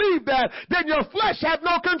truly believe that, then your flesh has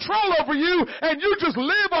no control over you and you just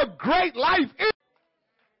live a great life.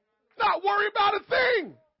 Not worry about a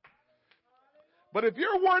thing. But if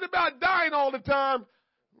you're worried about dying all the time,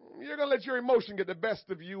 you're going to let your emotion get the best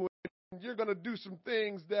of you, and you're going to do some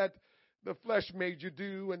things that the flesh made you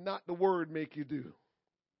do and not the word make you do.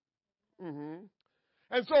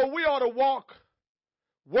 And so we ought to walk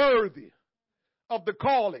worthy of the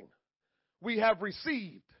calling we have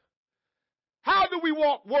received. How do we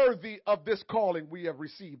walk worthy of this calling we have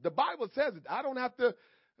received? The Bible says it. I don't have to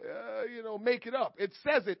make it up. It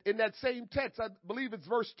says it in that same text. I believe it's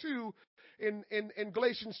verse 2 in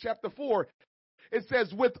Galatians chapter 4. It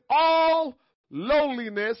says, with all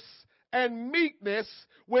lowliness and meekness,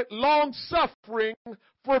 with long suffering,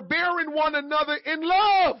 forbearing one another in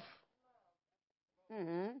love.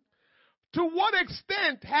 To what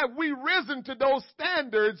extent have we risen to those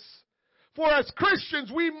standards? For as Christians,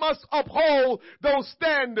 we must uphold those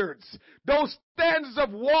standards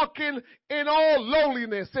of walking in all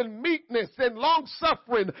lowliness and meekness and long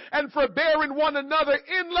suffering and forbearing one another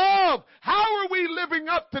in love. How are we living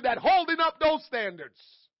up to that, holding up those standards?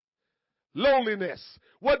 Lowliness.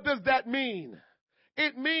 What does that mean?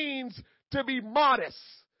 It means to be modest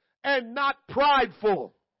and not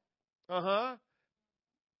prideful.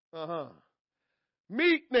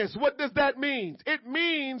 Meekness, what does that mean? It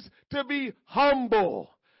means to be humble.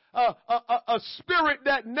 A spirit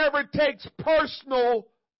that never takes personal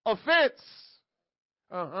offense.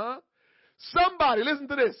 Somebody, listen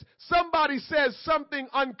to this. Somebody says something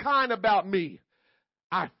unkind about me.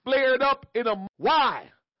 I flared up in a... Why?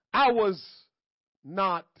 I was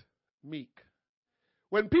not meek.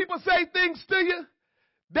 When people say things to you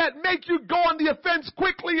that make you go on the offense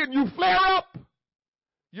quickly and you flare up,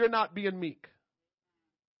 you're not being meek.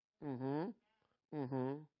 And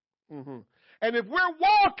if we're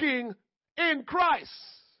walking in Christ,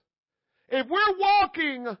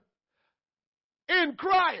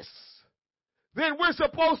 then we're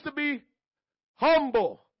supposed to be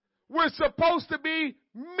humble. We're supposed to be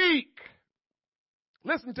meek.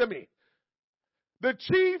 Listen to me. The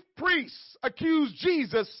chief priests accused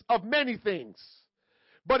Jesus of many things,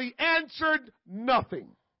 but he answered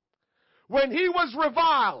nothing. When he was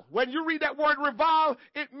reviled, when you read that word revile,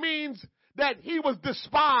 it means that he was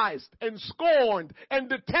despised and scorned and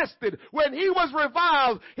detested. When he was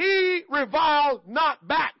reviled, he reviled not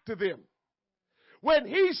back to them. When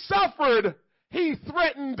he suffered, he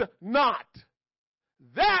threatened not.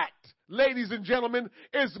 That, ladies and gentlemen,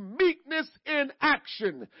 is meekness in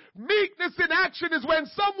action. Meekness in action is when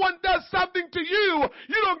someone does something to you,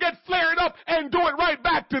 you don't get flared up and do it right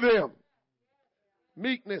back to them.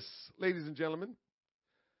 Meekness, ladies and gentlemen.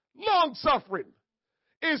 Long suffering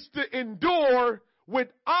is to endure with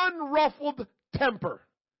unruffled temper,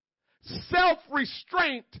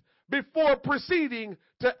 self-restraint before proceeding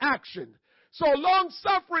to action. So long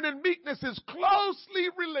suffering and meekness is closely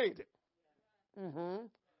related.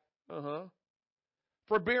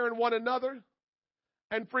 Forbearing one another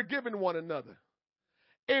and forgiving one another.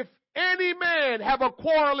 If any man have a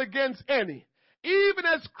quarrel against any, even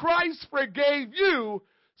as Christ forgave you,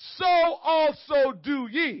 so also do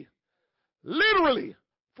ye. Literally,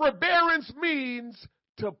 forbearance means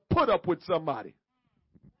to put up with somebody.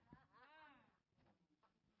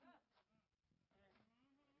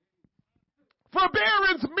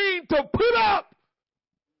 Forbearance means to put up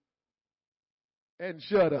and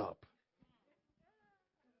shut up.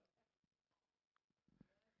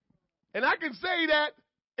 And I can say that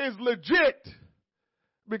is legit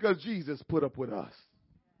because Jesus put up with us.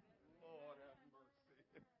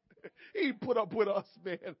 He put up with us,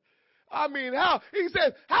 man. I mean, he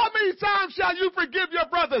said, how many times shall you forgive your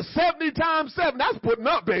brother? 70 times 7. That's putting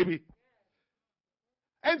up, baby.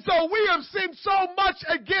 And so we have sinned so much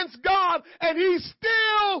against God, and he's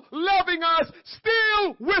still loving us,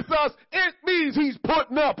 still with us. It means he's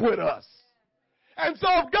putting up with us. And so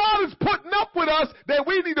if God is putting up with us, then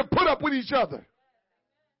we need to put up with each other.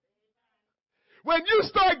 When you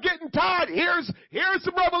start getting tired, here's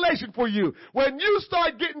some revelation for you. When you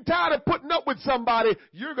start getting tired of putting up with somebody,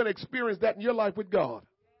 you're going to experience that in your life with God.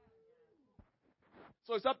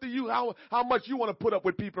 So it's up to you how much you want to put up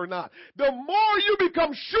with people or not. The more you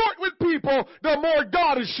become short with people, the more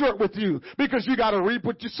God is short with you, because you got to reap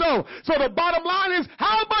what you sow. So the bottom line is,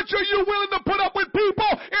 how much are you willing to put up with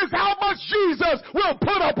people is how much Jesus will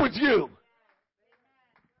put up with you.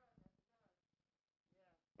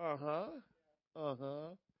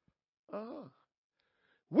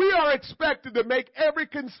 We are expected to make every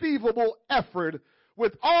conceivable effort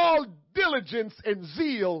with all diligence and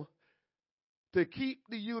zeal to keep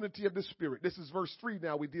the unity of the Spirit. This is verse 3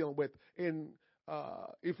 now we're dealing with in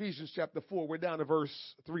Ephesians chapter 4. We're down to verse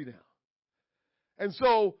 3 now. And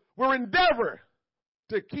so we're endeavor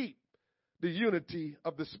to keep the unity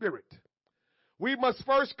of the Spirit. We must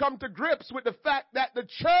first come to grips with the fact that the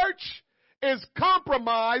church is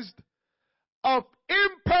compromised of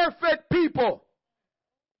imperfect people.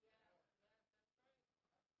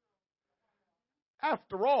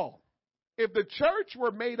 After all, if the church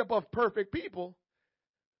were made up of perfect people,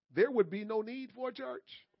 there would be no need for a church.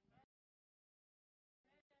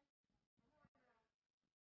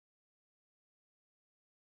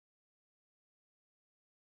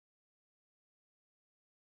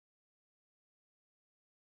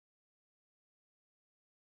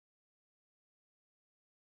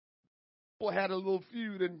 People had a little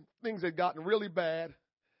feud and things had gotten really bad,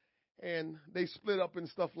 and they split up and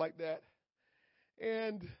stuff like that.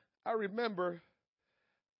 And I remember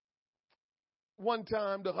one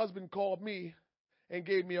time the husband called me and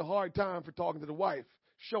gave me a hard time for talking to the wife,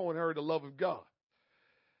 showing her the love of God,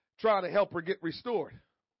 trying to help her get restored.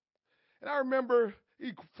 And I remember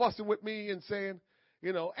he fussing with me and saying,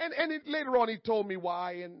 later on he told me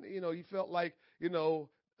why, and, he felt like,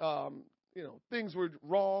 things were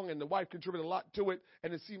wrong and the wife contributed a lot to it,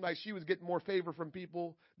 and it seemed like she was getting more favor from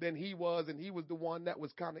people than he was, and he was the one that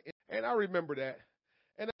was kind of, and I remember that.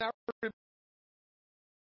 And I remember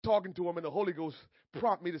talking to him, and the Holy Ghost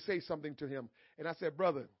prompted me to say something to him. And I said,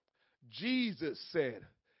 brother, Jesus said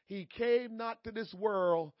he came not to this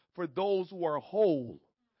world for those who are whole,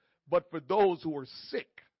 but for those who are sick.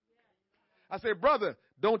 I said, brother,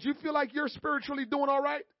 don't you feel like you're spiritually doing all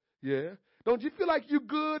right? Yeah. Don't you feel like you're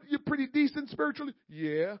good? You're pretty decent spiritually?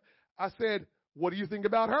 Yeah. I said, what do you think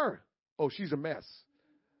about her? Oh, she's a mess.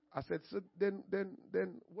 I said, so then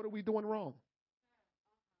what are we doing wrong?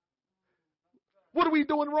 What are we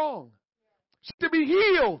doing wrong? She need to be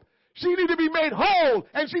healed. She need to be made whole,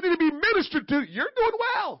 and she need to be ministered to. You're doing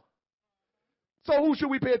well. So who should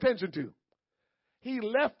we pay attention to? He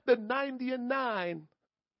left the 99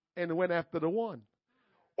 and went after the one.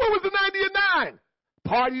 What was the 99?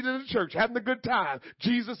 Partying in the church, having a good time.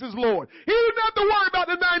 Jesus is Lord. He didn't have to worry about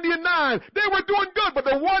the 99. They were doing good, but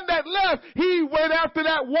the one that left, he went after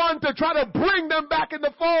that one to try to bring them back in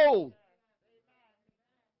the fold.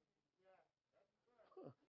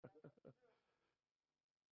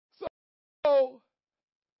 So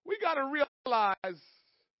we got to realize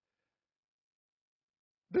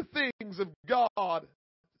the things of God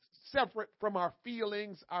separate from our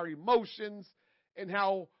feelings, our emotions, and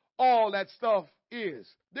how all that stuff is.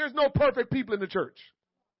 There's no perfect people in the church.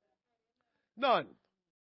 None.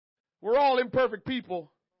 We're all imperfect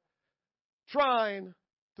people trying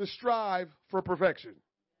to strive for perfection.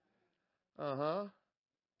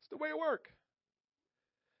 It's the way it works.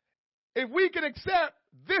 If we can accept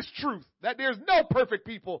this truth, that there's no perfect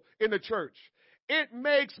people in the church, it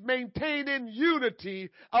makes maintaining unity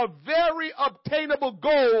a very obtainable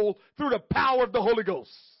goal through the power of the Holy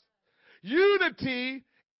Ghost. Unity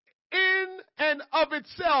in and of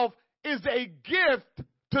itself is a gift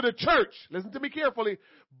to the church. Listen to me carefully.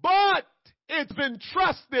 But it's been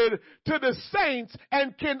trusted to the saints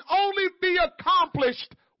and can only be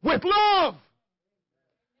accomplished with love.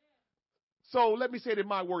 So let me say it in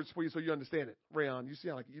my words for you so you understand it. Rayon, you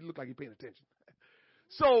look like you're paying attention.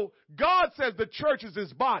 So God says the church is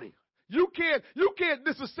his body. You can't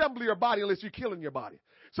disassemble your body unless you're killing your body.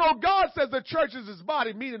 So God says the church is his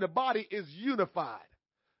body, meaning the body is unified.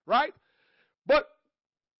 Right? But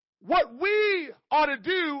what we ought to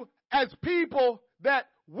do as people, that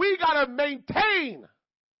we got to maintain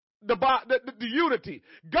the unity.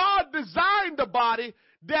 God designed the body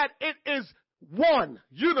that it is one,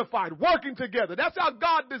 unified, working together. That's how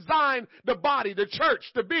God designed the body, the church,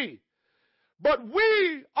 to be. But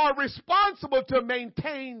we are responsible to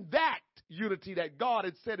maintain that unity that God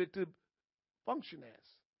had set it to function as.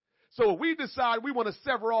 So if we decide we want to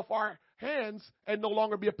sever off our hands and no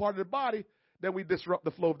longer be a part of the body, then we disrupt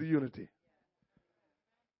the flow of the unity.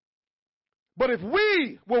 But if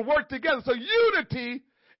we will work together, so unity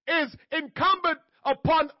is incumbent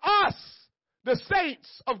upon us, the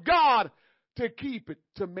saints of God, to keep it,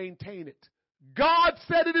 to maintain it. God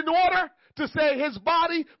set it in order to say his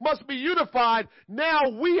body must be unified.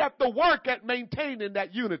 Now we have to work at maintaining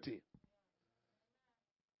that unity.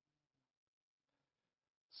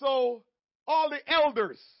 So all the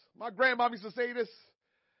elders, my grandmom used to say this,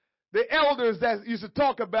 the elders that used to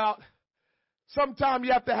talk about, sometimes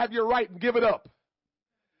you have to have your right and give it up.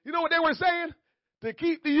 You know what they were saying? To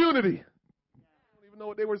keep the unity. I don't even know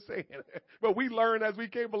what they were saying, but we learned as we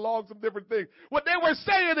came along some different things. What they were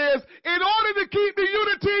saying is, in order to keep the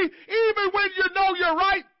unity, even when you know you're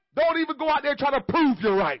right, don't even go out there trying to prove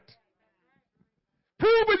you're right.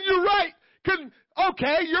 Proving you're right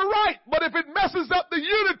okay, you're right, but if it messes up the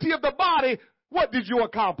unity of the body, what did you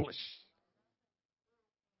accomplish?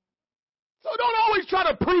 So don't always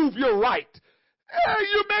try to prove you're right.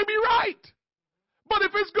 You may be right. But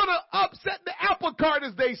if it's going to upset the apple cart,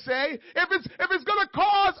 as they say, if it's going to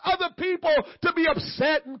cause other people to be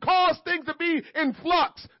upset and cause things to be in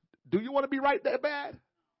flux, do you want to be right that bad?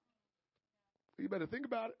 You better think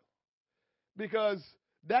about it. Because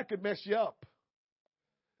that could mess you up.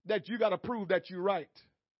 That you got to prove that you're right.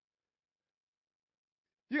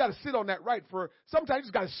 You got to sit on that right sometimes you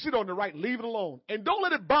just got to sit on the right and leave it alone. And don't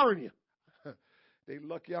let it burn you. They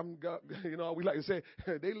lucky we like to say,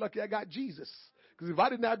 they lucky I got Jesus. Because if I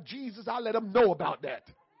didn't have Jesus, I'd let them know about that.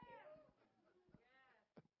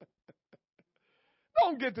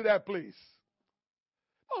 Don't get to that place.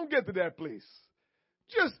 Don't get to that place.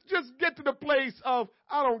 Just get to the place of,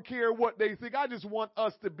 I don't care what they think. I just want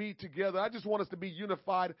us to be together. I just want us to be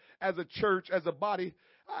unified as a church, as a body.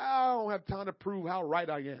 I don't have time to prove how right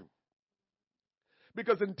I am.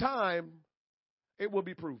 Because in time, it will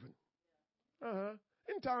be proven.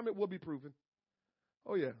 In time, it will be proven.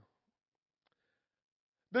 Oh, yeah.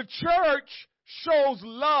 The church shows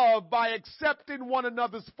love by accepting one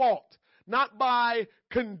another's fault, not by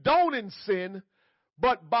condoning sin,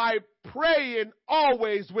 but by praying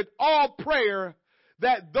always with all prayer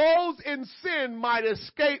that those in sin might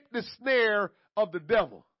escape the snare of the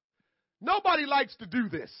devil. Nobody likes to do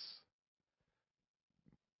this.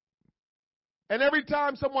 And every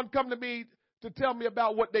time someone come to me to tell me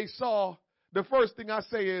about what they saw, the first thing I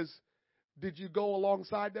say is, did you go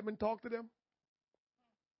alongside them and talk to them?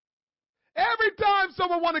 Every time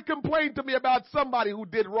someone want to complain to me about somebody who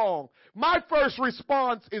did wrong, my first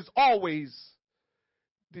response is always,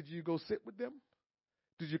 did you go sit with them?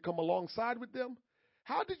 Did you come alongside with them?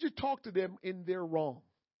 How did you talk to them in their wrong?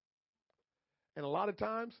 And a lot of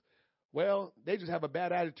times, well, they just have a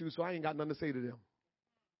bad attitude, so I ain't got nothing to say to them.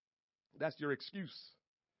 That's your excuse.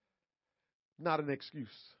 Not an excuse.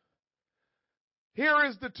 Here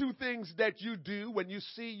is the two things that you do when you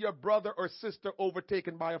see your brother or sister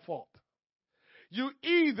overtaken by a fault. You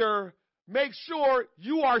either make sure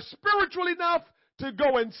you are spiritual enough to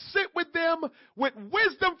go and sit with them with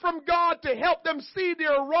wisdom from God to help them see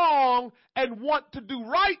they're wrong and want to do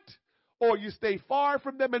right, or you stay far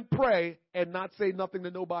from them and pray and not say nothing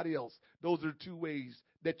to nobody else. Those are two ways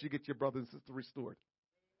that you get your brother and sister restored.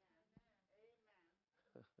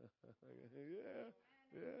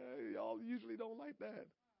 Yeah, y'all usually don't like that.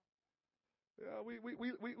 Yeah, we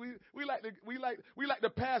like to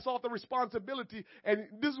pass off the responsibility, and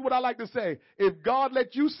this is what I like to say: if God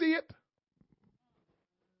let you see it,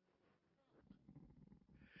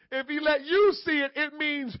 if He let you see it, it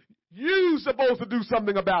means you're supposed to do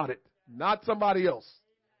something about it, not somebody else.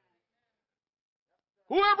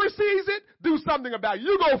 Whoever sees it, do something about it.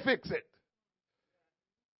 You go fix it.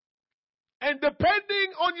 And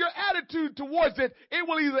depending on your attitude towards it, it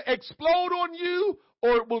will either explode on you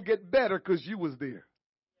or it will get better because you was there.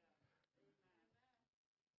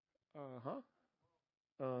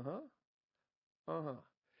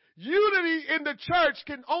 Unity in the church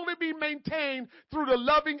can only be maintained through the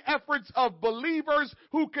loving efforts of believers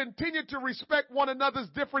who continue to respect one another's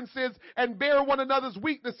differences and bear one another's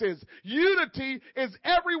weaknesses. Unity is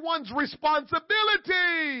everyone's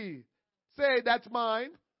responsibility. Say, that's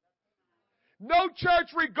mine. No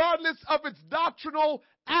church, regardless of its doctrinal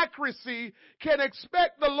accuracy, can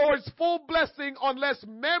expect the Lord's full blessing unless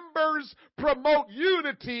members promote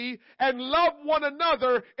unity and love one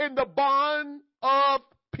another in the bond of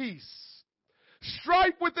peace.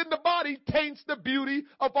 Strife within the body taints the beauty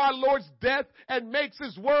of our Lord's death and makes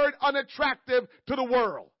his word unattractive to the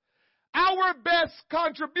world. Our best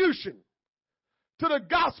contribution to the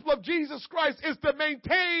gospel of Jesus Christ is to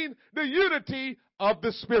maintain the unity of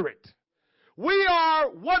the Spirit. We are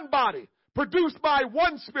one body, produced by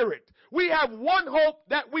one Spirit. We have one hope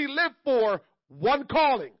that we live for, one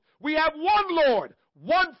calling. We have one Lord,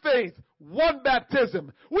 one faith, one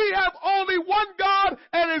baptism. We have only one God,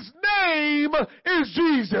 and his name is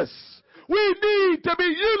Jesus. We need to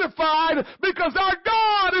be unified because our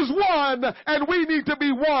God is one, and we need to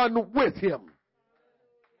be one with him.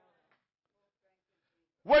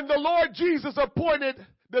 When the Lord Jesus appointed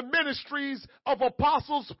the ministries of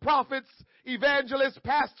apostles, prophets, evangelists,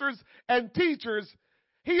 pastors, and teachers,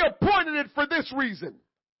 he appointed it for this reason: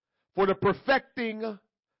 for the perfecting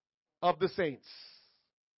of the saints,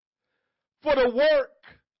 for the work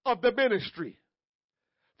of the ministry,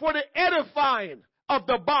 for the edifying of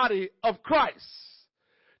the body of Christ,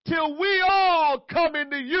 till we all come in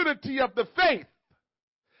the unity of the faith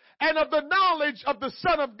and of the knowledge of the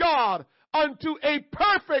Son of God, unto a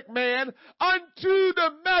perfect man, unto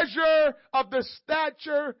the measure of the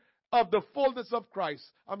stature of the fullness of Christ.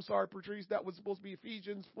 I'm sorry, Patrice, that was supposed to be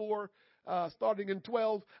Ephesians 4, starting in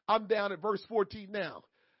 12. I'm down at verse 14 now.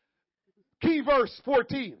 Key verse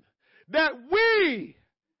 14. That we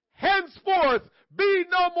henceforth be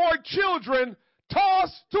no more children,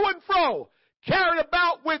 tossed to and fro, carried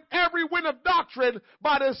about with every wind of doctrine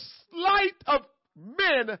by the sleight of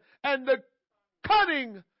men and the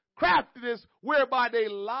cunning craftiness whereby they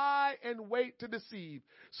lie and wait to deceive.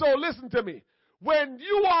 So listen to me. When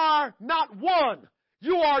you are not one,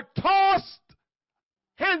 you are tossed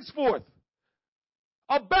henceforth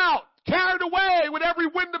about, carried away with every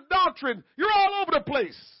wind of doctrine. You're all over the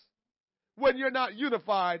place when you're not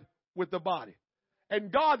unified with the body.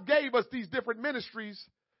 And God gave us these different ministries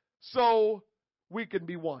so we can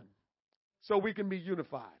be one, so we can be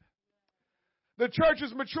unified. The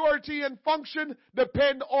church's maturity and function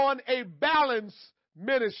depend on a balanced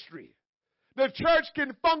ministry. The church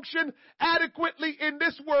can function adequately in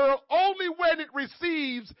this world only when it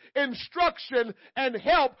receives instruction and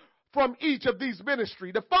help from each of these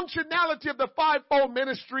ministries. The functionality of the fivefold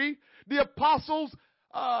ministry, the apostles,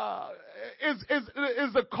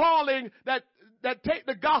 is a calling that take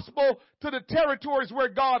the gospel to the territories where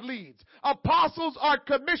God leads. Apostles are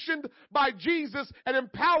commissioned by Jesus and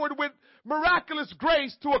empowered with miraculous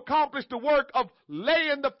grace to accomplish the work of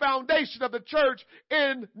laying the foundation of the church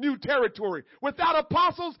in new territory. Without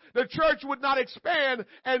apostles, the church would not expand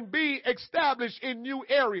and be established in new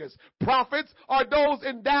areas. Prophets are those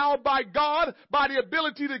endowed by God by the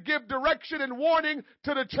ability to give direction and warning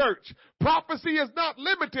to the church. Prophecy is not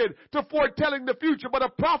limited to foretelling the future, but a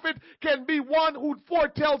prophet can be one who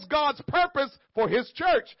foretells God's purpose for his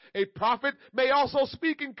church. A prophet may also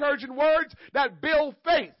speak encouraging words that build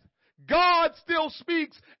faith. God still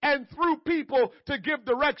speaks and through people to give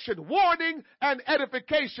direction, warning, and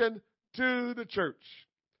edification to the church.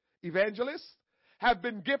 Evangelists have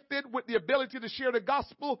been gifted with the ability to share the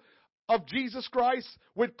gospel of Jesus Christ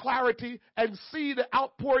with clarity and see the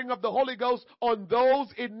outpouring of the Holy Ghost on those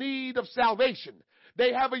in need of salvation.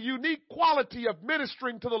 They have a unique quality of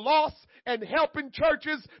ministering to the lost and helping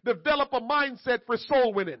churches develop a mindset for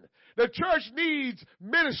soul winning. The church needs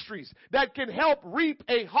ministries that can help reap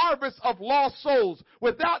a harvest of lost souls.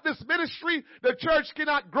 Without this ministry, the church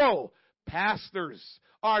cannot grow. Pastors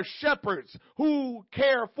are shepherds who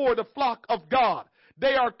care for the flock of God.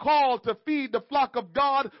 They are called to feed the flock of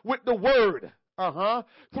God with the word.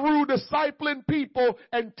 Through discipling people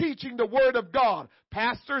and teaching the word of God.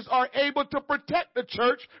 Pastors are able to protect the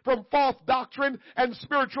church from false doctrine and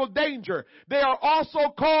spiritual danger. They are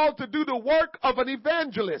also called to do the work of an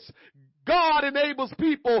evangelist. God enables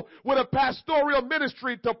people with a pastoral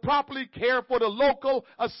ministry to properly care for the local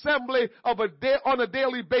assembly on a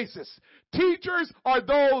daily basis. Teachers are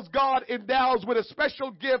those God endows with a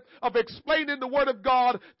special gift of explaining the Word of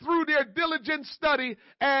God through their diligent study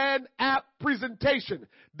and apt presentation.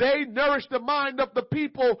 They nourish the mind of the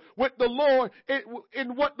people with the Lord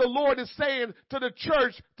in what the Lord is saying to the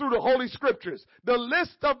church through the Holy Scriptures. The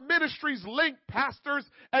list of ministries link pastors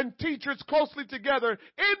and teachers closely together,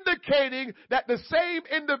 indicating that the same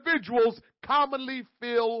individuals commonly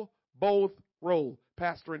fill both roles,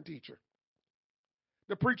 pastor and teacher.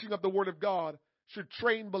 The preaching of the Word of God should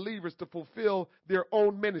train believers to fulfill their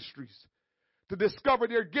own ministries, to discover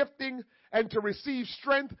their gifting, and to receive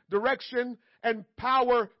strength, direction, and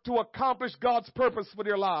power to accomplish God's purpose for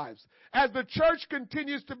their lives. As the church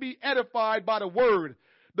continues to be edified by the Word,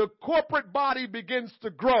 the corporate body begins to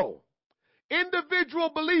grow.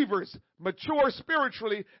 Individual believers mature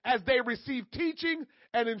spiritually as they receive teaching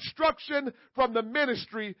and instruction from the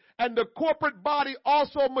ministry, and the corporate body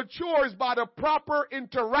also matures by the proper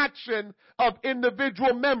interaction of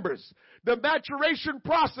individual members. The maturation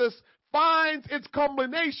process finds its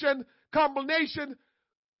culmination,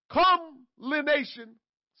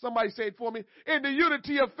 somebody say it for me, in the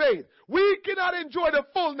unity of faith. We cannot enjoy the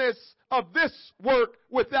fullness of this work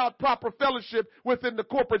without proper fellowship within the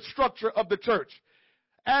corporate structure of the church.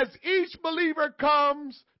 As each believer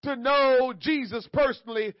comes to know Jesus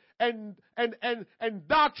personally and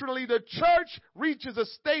doctrinally, the church reaches a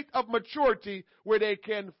state of maturity where they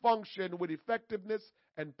can function with effectiveness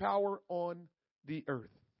and power on the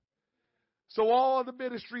earth. So all the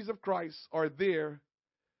ministries of Christ are there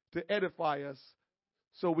to edify us,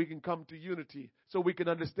 so we can come to unity, so we can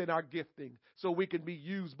understand our gifting, so we can be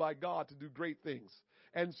used by God to do great things.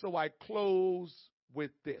 And so I close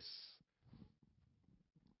with this.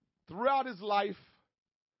 Throughout his life,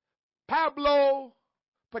 Pablo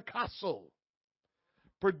Picasso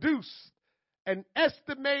produced an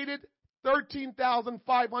estimated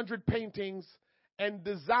 13,500 paintings and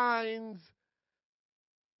designs,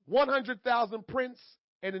 100,000 prints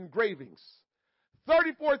and engravings,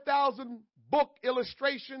 34,000 book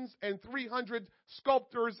illustrations, and 300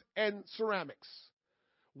 sculptures and ceramics.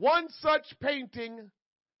 One such painting,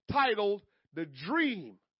 titled The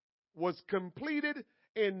Dream, was completed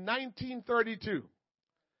in 1932.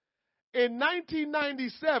 In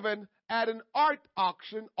 1997, at an art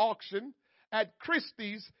auction at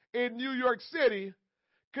Christie's in New York City,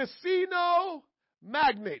 casino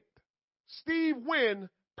magnate Steve Wynn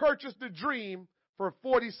purchased The Dream for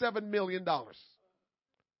 $47 million.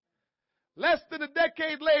 Less than a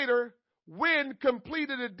decade later, Wynn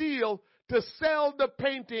completed a deal to sell the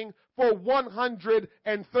painting for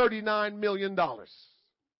 $139 million.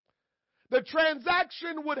 The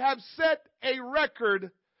transaction would have set a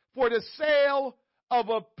record for the sale of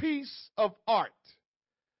a piece of art.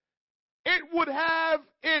 It would have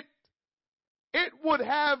if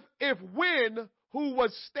Wynn, who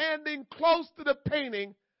was standing close to the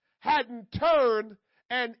painting, hadn't turned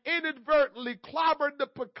and inadvertently clobbered the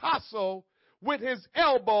Picasso with his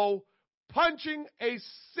elbow, punching a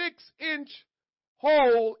 6-inch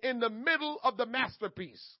hole in the middle of the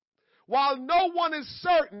masterpiece. While no one is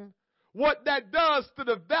certain what that does to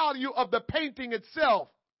the value of the painting itself,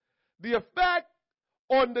 the effect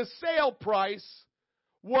on the sale price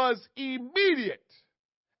was immediate.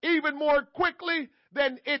 Even more quickly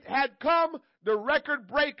than it had come, the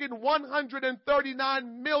record-breaking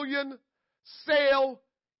 $139 million sale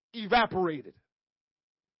evaporated.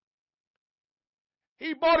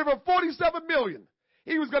 He bought it for $47 million.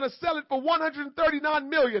 He was going to sell it for $139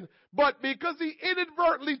 million, but because he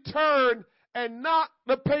inadvertently turned and knocked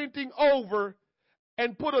the painting over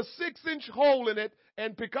and put a 6-inch hole in it,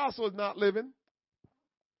 and Picasso is not living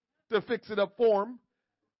to fix it up for him,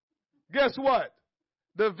 guess what?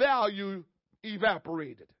 The value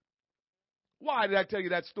evaporated. Why did I tell you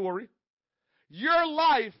that story? Your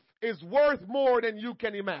life is worth more than you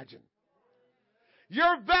can imagine.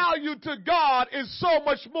 Your value to God is so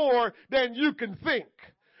much more than you can think.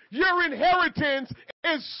 Your inheritance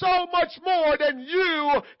is so much more than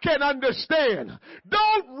you can understand.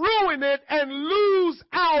 Don't ruin it and lose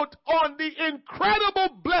out on the incredible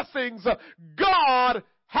blessings God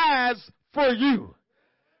has for you.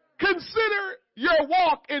 Consider your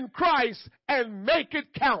walk in Christ and make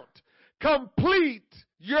it count. Complete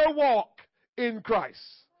your walk in Christ.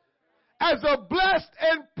 As a blessed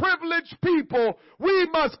and privileged people, we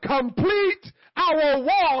must complete our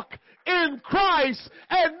walk in Christ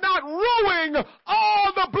and not ruin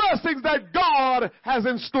all the blessings that God has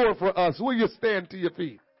in store for us. Will you stand to your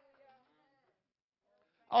feet?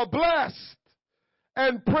 A blessed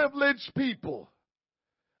and privileged people.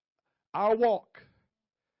 Our walk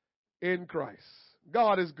in Christ.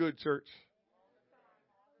 God is good, church.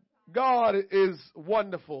 God is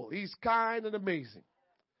wonderful. He's kind and amazing.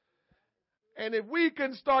 And if we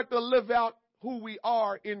can start to live out who we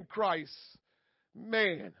are in Christ,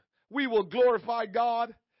 man, we will glorify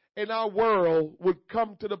God, and our world would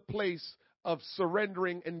come to the place of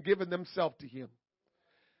surrendering and giving themselves to Him.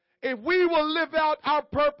 If we will live out our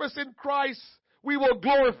purpose in Christ, we will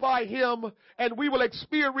glorify Him, and we will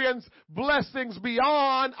experience blessings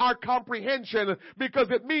beyond our comprehension,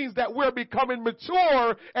 because it means that we're becoming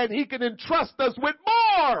mature and He can entrust us with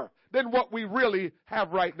more than what we really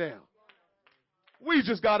have right now. We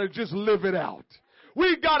just gotta live it out.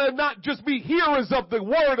 We gotta not just be hearers of the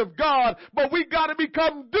Word of God, but we gotta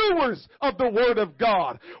become doers of the Word of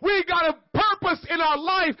God. We gotta purpose in our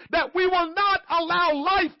life that we will not allow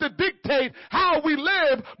life to dictate how we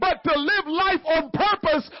live, but to live life on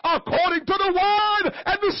purpose according to the Word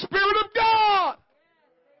and the Spirit of God.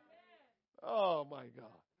 Oh my God.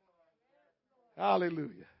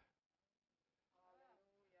 Hallelujah.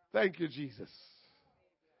 Thank you, Jesus.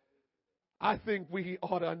 I think we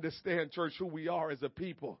ought to understand, church, who we are as a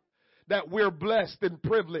people. That we're blessed and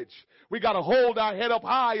privileged. We got to hold our head up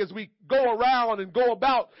high as we go around and go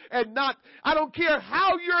about and not, I don't care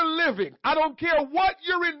how you're living. I don't care what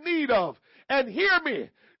you're in need of. And hear me,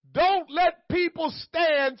 don't let people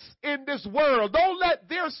stand in this world. Don't let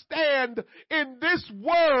their stand in this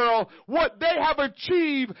world, what they have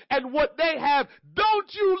achieved and what they have.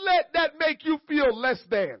 Don't you let that make you feel less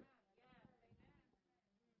than.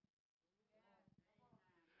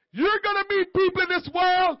 You're going to meet people in this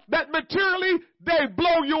world that materially, they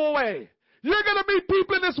blow you away. You're going to meet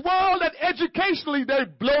people in this world that educationally, they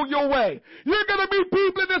blow you away. You're going to meet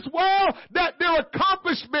people in this world that their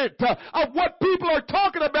accomplishment of what people are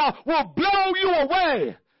talking about will blow you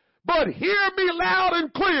away. But hear me loud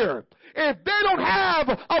and clear. If they don't have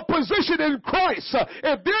a position in Christ,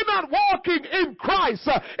 if they're not walking in Christ,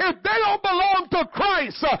 if they don't belong to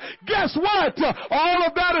Christ, guess what? All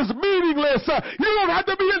of that is meaningless. You don't have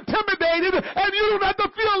to be intimidated and you don't have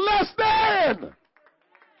to feel less than.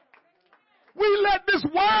 We let this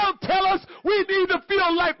world tell us we need to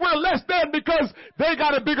feel like we're less than because they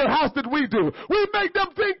got a bigger house than we do. We make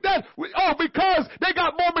them think that, because they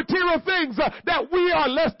got more material things, that we are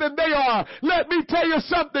less than they are. Let me tell you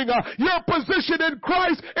something. Your position in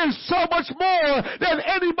Christ is so much more than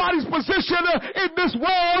anybody's position in this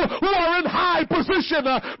world who are in high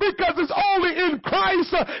position because it's only in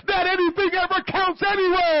Christ that anything ever counts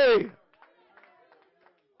anyway.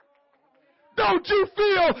 Don't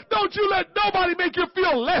you let nobody make you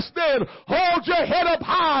feel less than. Hold your head up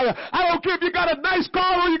high. I don't care if you got a nice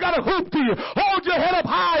car or you got a hoopty. Hold your head up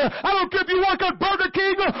high. I don't care if you work at Burger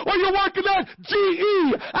King or you're working at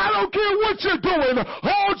GE. I don't care what you're doing.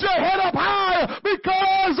 Hold your head up high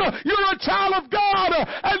because you're a child of God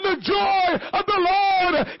and the joy of the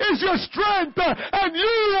Lord is your strength and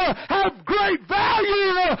you have great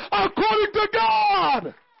value according to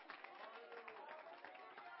God.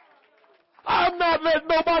 I'm not letting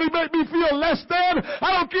nobody make me feel less than. I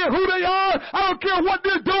don't care who they are. I don't care what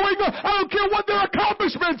they're doing. I don't care what their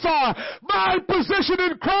accomplishments are. My position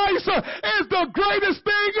in Christ is the greatest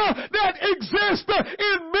thing that exists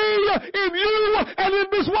in me, in you, and in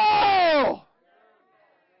this world.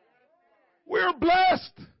 We're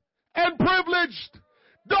blessed and privileged.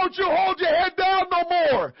 Don't you hold your head down no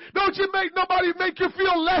more. Don't you make nobody make you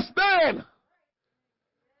feel less than.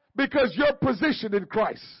 Because your position in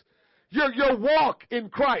Christ, your walk in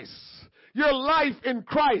Christ, your life in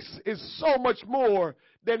Christ is so much more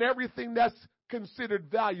than everything that's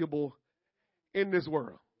considered valuable in this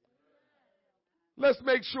world. Let's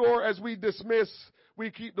make sure as we dismiss,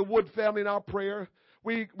 we keep the Wood family in our prayer.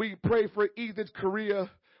 We pray for Edith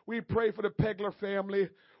Korea. We pray for the Pegler family.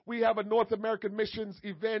 We have a North American missions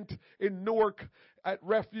event in Newark at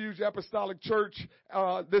Refuge Apostolic Church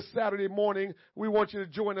this Saturday morning. We want you to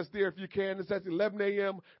join us there if you can. It's at 11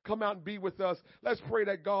 a.m. Come out and be with us. Let's pray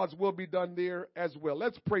that God's will be done there as well.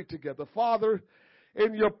 Let's pray together. Father,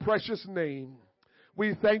 in your precious name,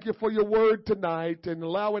 we thank you for your word tonight and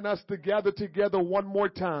allowing us to gather together one more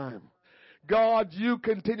time. God, you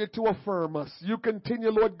continue to affirm us. You continue,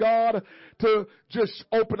 Lord God, to just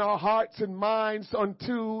open our hearts and minds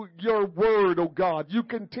unto your word, oh God. You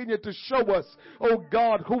continue to show us, oh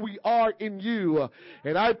God, who we are in you.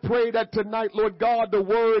 And I pray that tonight, Lord God, the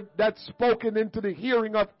word that's spoken into the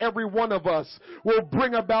hearing of every one of us will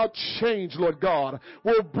bring about change, Lord God.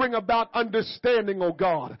 Will bring about understanding, oh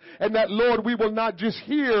God. And that, Lord, we will not just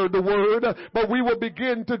hear the word, but we will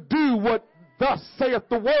begin to do what thus saith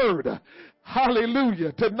the word.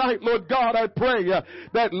 Hallelujah. Tonight, Lord God, I pray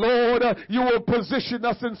that, Lord, you will position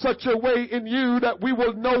us in such a way in you that we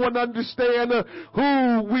will know and understand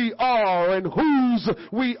who we are and whose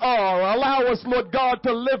we are. Allow us, Lord God,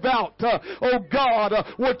 to live out, oh God,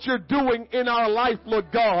 what you're doing in our life, Lord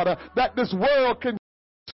God, that this world can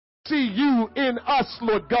see you in us,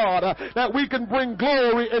 Lord God, that we can bring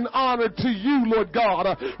glory and honor to you, Lord God.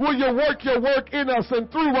 Will you work your work in us and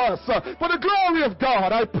through us for the glory of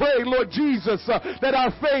God? I pray, Lord Jesus, that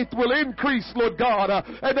our faith will increase, Lord God,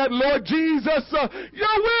 and that, Lord Jesus,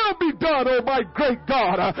 your will be done, oh my great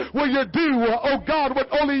God. Will you do, oh God,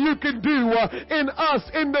 what only you can do in us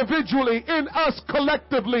individually, in us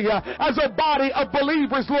collectively, as a body of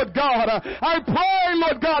believers, Lord God. I pray,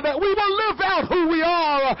 Lord God, that we will live out who we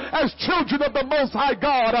are as children of the Most High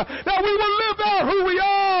God, that we will live out who we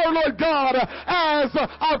are Lord God, as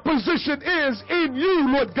our position is in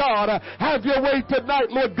you, Lord God. Have your way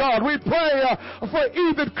tonight, Lord God. We pray for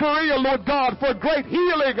Edith Correa, Lord God, for great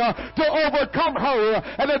healing to overcome her,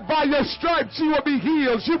 and that by your stripes she will be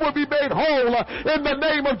healed. She will be made whole in the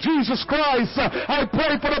name of Jesus Christ. I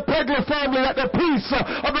pray for the Pegler family that the peace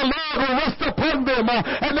of the Lord will rest upon them,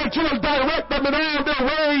 and that you will direct them in all their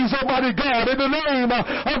ways, Almighty God. In the name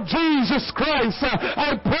of Jesus Christ,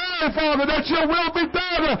 I pray, Father, that your will be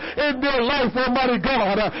done in their life, Almighty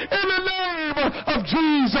God. In the name of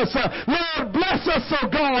Jesus, Lord, bless us, oh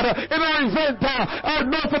God, in our event, our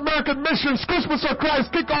North American Missions Christmas of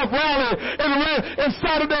Christ kickoff rally and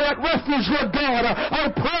Saturday at Refuge, Lord God.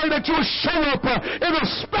 I pray that you will show up in a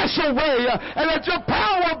special way, and that your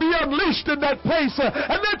power be unleashed in that place,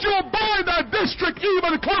 and that you will bind our district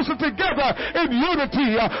even closer together in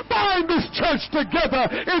unity. Bind this church together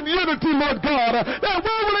in unity, Lord God, that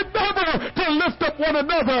we will endeavor to lift up one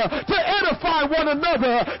another, to edify one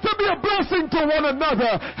another, to be a blessing to one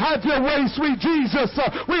another. Have your way, sweet Jesus.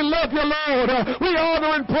 We love you, Lord. We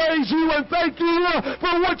honor and praise you and thank you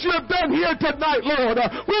for what you have done here tonight, Lord.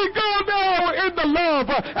 We go now in the love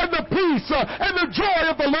and the peace and the joy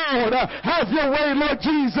of the Lord. Have your way, Lord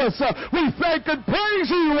Jesus. We thank and praise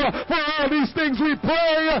you for all these things. We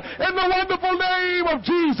pray in the wonderful name of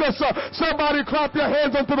Jesus. Somebody clap your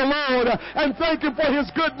hands unto the Lord and thank him for his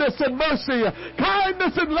goodness and mercy,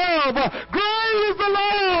 kindness and love. Great is the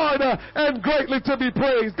Lord and greatly to be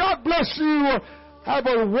praised. God bless you. Have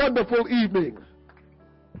a wonderful evening.